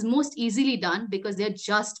texts, this is most easily done because they're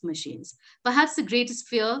just machines. Perhaps the greatest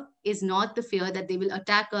fear is not the fear that they will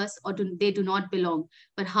attack us or they do not belong,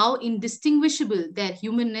 but how indistinguishable their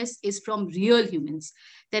humanness is from real humans.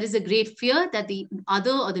 There is a great fear that the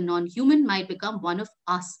other or the non-human might become one of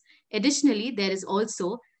us. Additionally, there is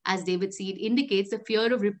also, as David Seed indicates, the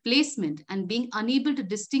fear of replacement and being unable to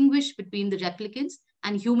distinguish between the replicants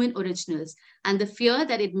and human originals, and the fear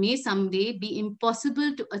that it may someday be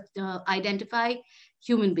impossible to identify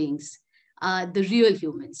human beings, the real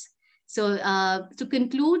humans. So to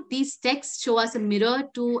conclude, these texts show us a mirror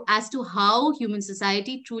as to how human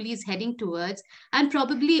society truly is heading towards and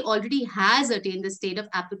probably already has attained the state of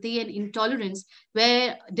apathy and intolerance,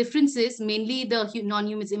 where differences, mainly the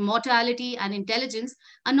non-humans' immortality and intelligence,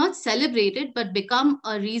 are not celebrated but become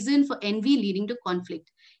a reason for envy leading to conflict.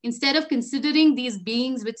 Instead of considering these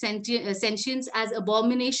beings with sentience as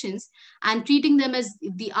abominations and treating them as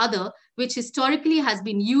the other, which historically has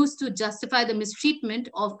been used to justify the mistreatment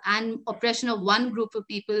of and oppression of one group of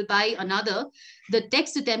people by another, the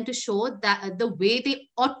text attempt to show that the way they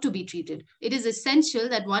ought to be treated. It is essential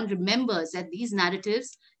that one remembers that these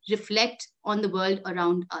narratives reflect on the world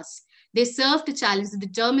around us. They serve to challenge the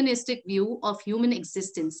deterministic view of human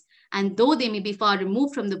existence. And though they may be far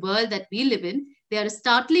removed from the world that we live in, they are a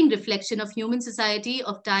startling reflection of human society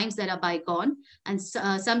of times that are bygone and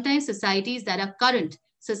sometimes societies that are current,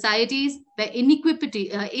 societies where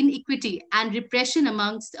inequity and repression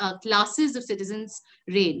amongst classes of citizens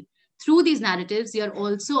reign. Through these narratives, you are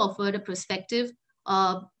also offered a prospect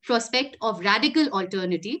of radical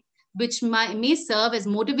alternative, which may serve as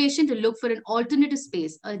motivation to look for an alternative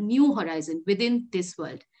space, a new horizon within this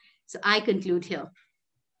world. So I conclude here.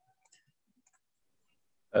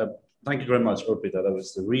 Thank you very much, Arpita. That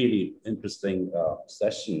was a really interesting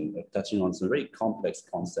session touching on some very complex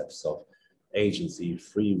concepts of agency,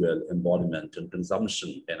 free will, embodiment, and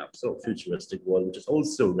consumption in a sort of futuristic world, which is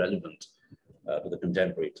also relevant to the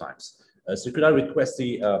contemporary times. So could I request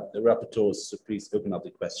the rapporteurs to please open up the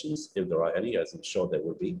questions, if there are any, as I'm sure there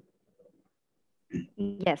will be.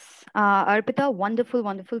 Yes, Arpita, wonderful,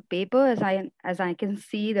 wonderful paper. As I can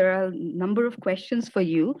see, there are a number of questions for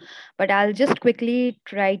you, but I'll just quickly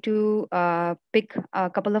try to pick a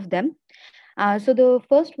couple of them. So the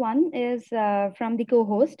first one is from the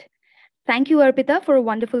co-host. Thank you, Arpita, for a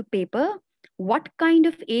wonderful paper. What kind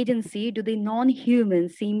of agency do the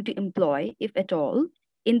non-humans seem to employ, if at all,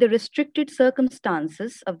 in the restricted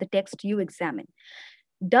circumstances of the text you examine?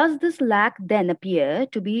 Does this lack then appear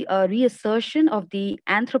to be a reassertion of the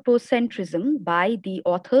anthropocentrism by the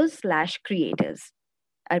authors/creators?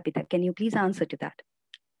 Arpita, can you please answer to that?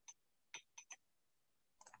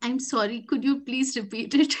 I'm sorry, could you please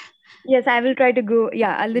repeat it? Yes, I will try to go,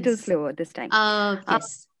 a little slower this time.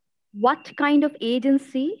 Yes. What kind of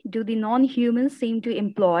agency do the non-humans seem to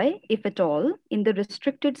employ, if at all, in the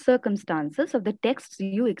restricted circumstances of the texts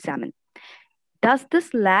you examine? Does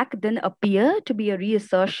this lack then appear to be a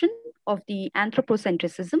reassertion of the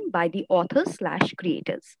anthropocentrism by the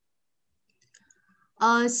authors/creators?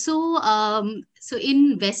 So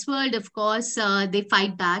in Westworld, of course, they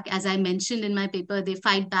fight back. As I mentioned in my paper, they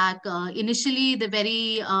fight back. Initially, their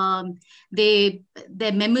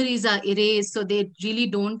memories are erased, so they really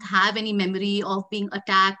don't have any memory of being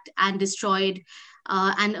attacked and destroyed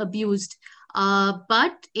and abused.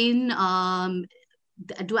 But to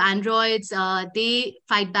androids, they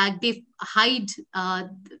fight back. They hide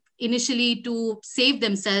initially to save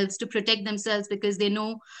themselves, to protect themselves, because they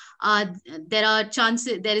know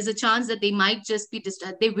there is a chance that they might just be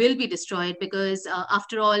they will be destroyed, because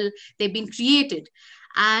after all, they've been created.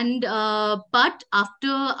 And but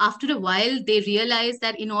after a while, they realize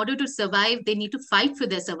that in order to survive, they need to fight for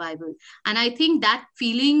their survival. And I think that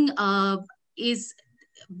feeling is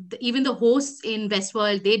even the hosts in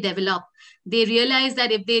Westworld, they develop. They realize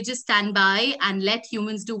that if they just stand by and let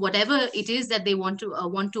humans do whatever it is that they want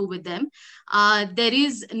to with them, there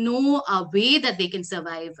is no way that they can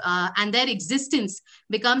survive, and their existence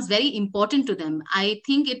becomes very important to them. I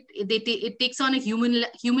think it takes on a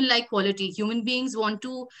human-like quality. Human beings want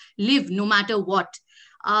to live no matter what.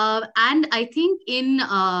 And I think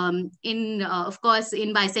of course,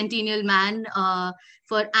 in Bicentennial Man,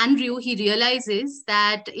 for Andrew, he realizes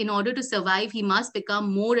that in order to survive, he must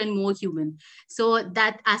become more and more human. So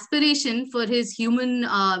that aspiration for his human,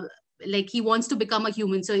 like he wants to become a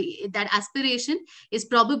human. So that aspiration is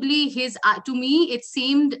probably his, to me, it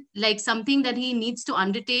seemed like something that he needs to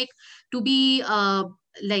undertake to be to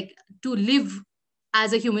live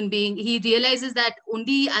as a human being. He realizes that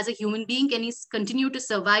only as a human being can he continue to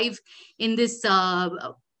survive in this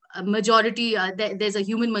majority. There's a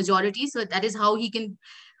human majority, so that is how he can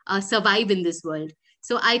survive in this world.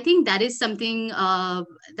 So I think that is something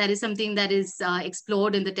that is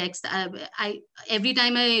explored in the text. Every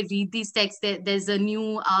time I read these texts, there's a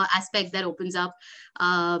new aspect that opens up.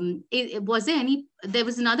 There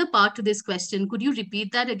was another part to this question. Could you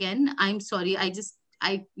repeat that again? I'm sorry, I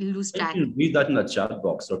lose track. You can read that in the chat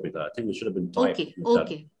box, Arpita. I think we should have been typed.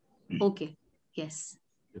 Okay. Yes.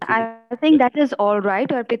 I think that is all right,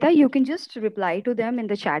 Arpita. You can just reply to them in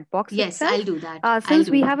the chat box. Yes, itself. I'll do that. Since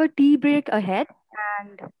we have a tea break ahead,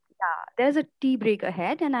 and there's a tea break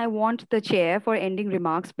ahead, and I want the chair for ending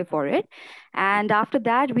remarks before it. And after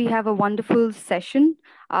that, we have a wonderful session,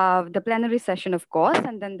 the plenary session, of course,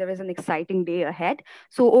 and then there is an exciting day ahead.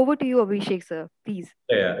 So over to you, Avishek, sir, please.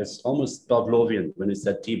 Yeah, it's almost Pavlovian when you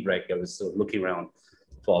said tea break. I was looking around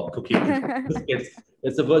for cooking.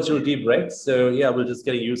 It's a virtual tea break. So yeah, we're just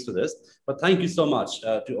getting used to this. But thank you so much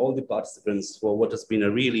to all the participants for what has been a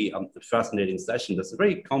really fascinating session. There's a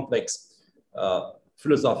very complex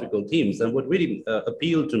philosophical themes. And what really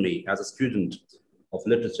appealed to me as a student of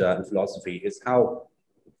literature and philosophy is how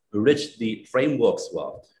rich the frameworks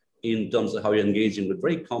were in terms of how you're engaging with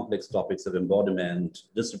very complex topics of embodiment,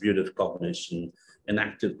 distributive cognition,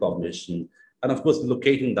 enactive cognition, and of course,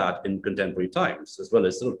 locating that in contemporary times, as well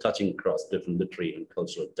as sort of touching across different literary and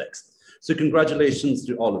cultural texts. So congratulations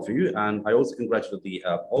to all of you. And I also congratulate the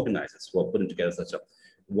organizers who are putting together such a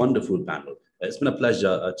wonderful panel. It's been a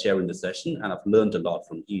pleasure chairing the session, and I've learned a lot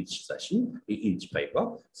from each session, each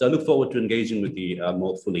paper. So I look forward to engaging with you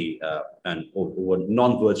more fully and over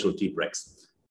non-virtual tea breaks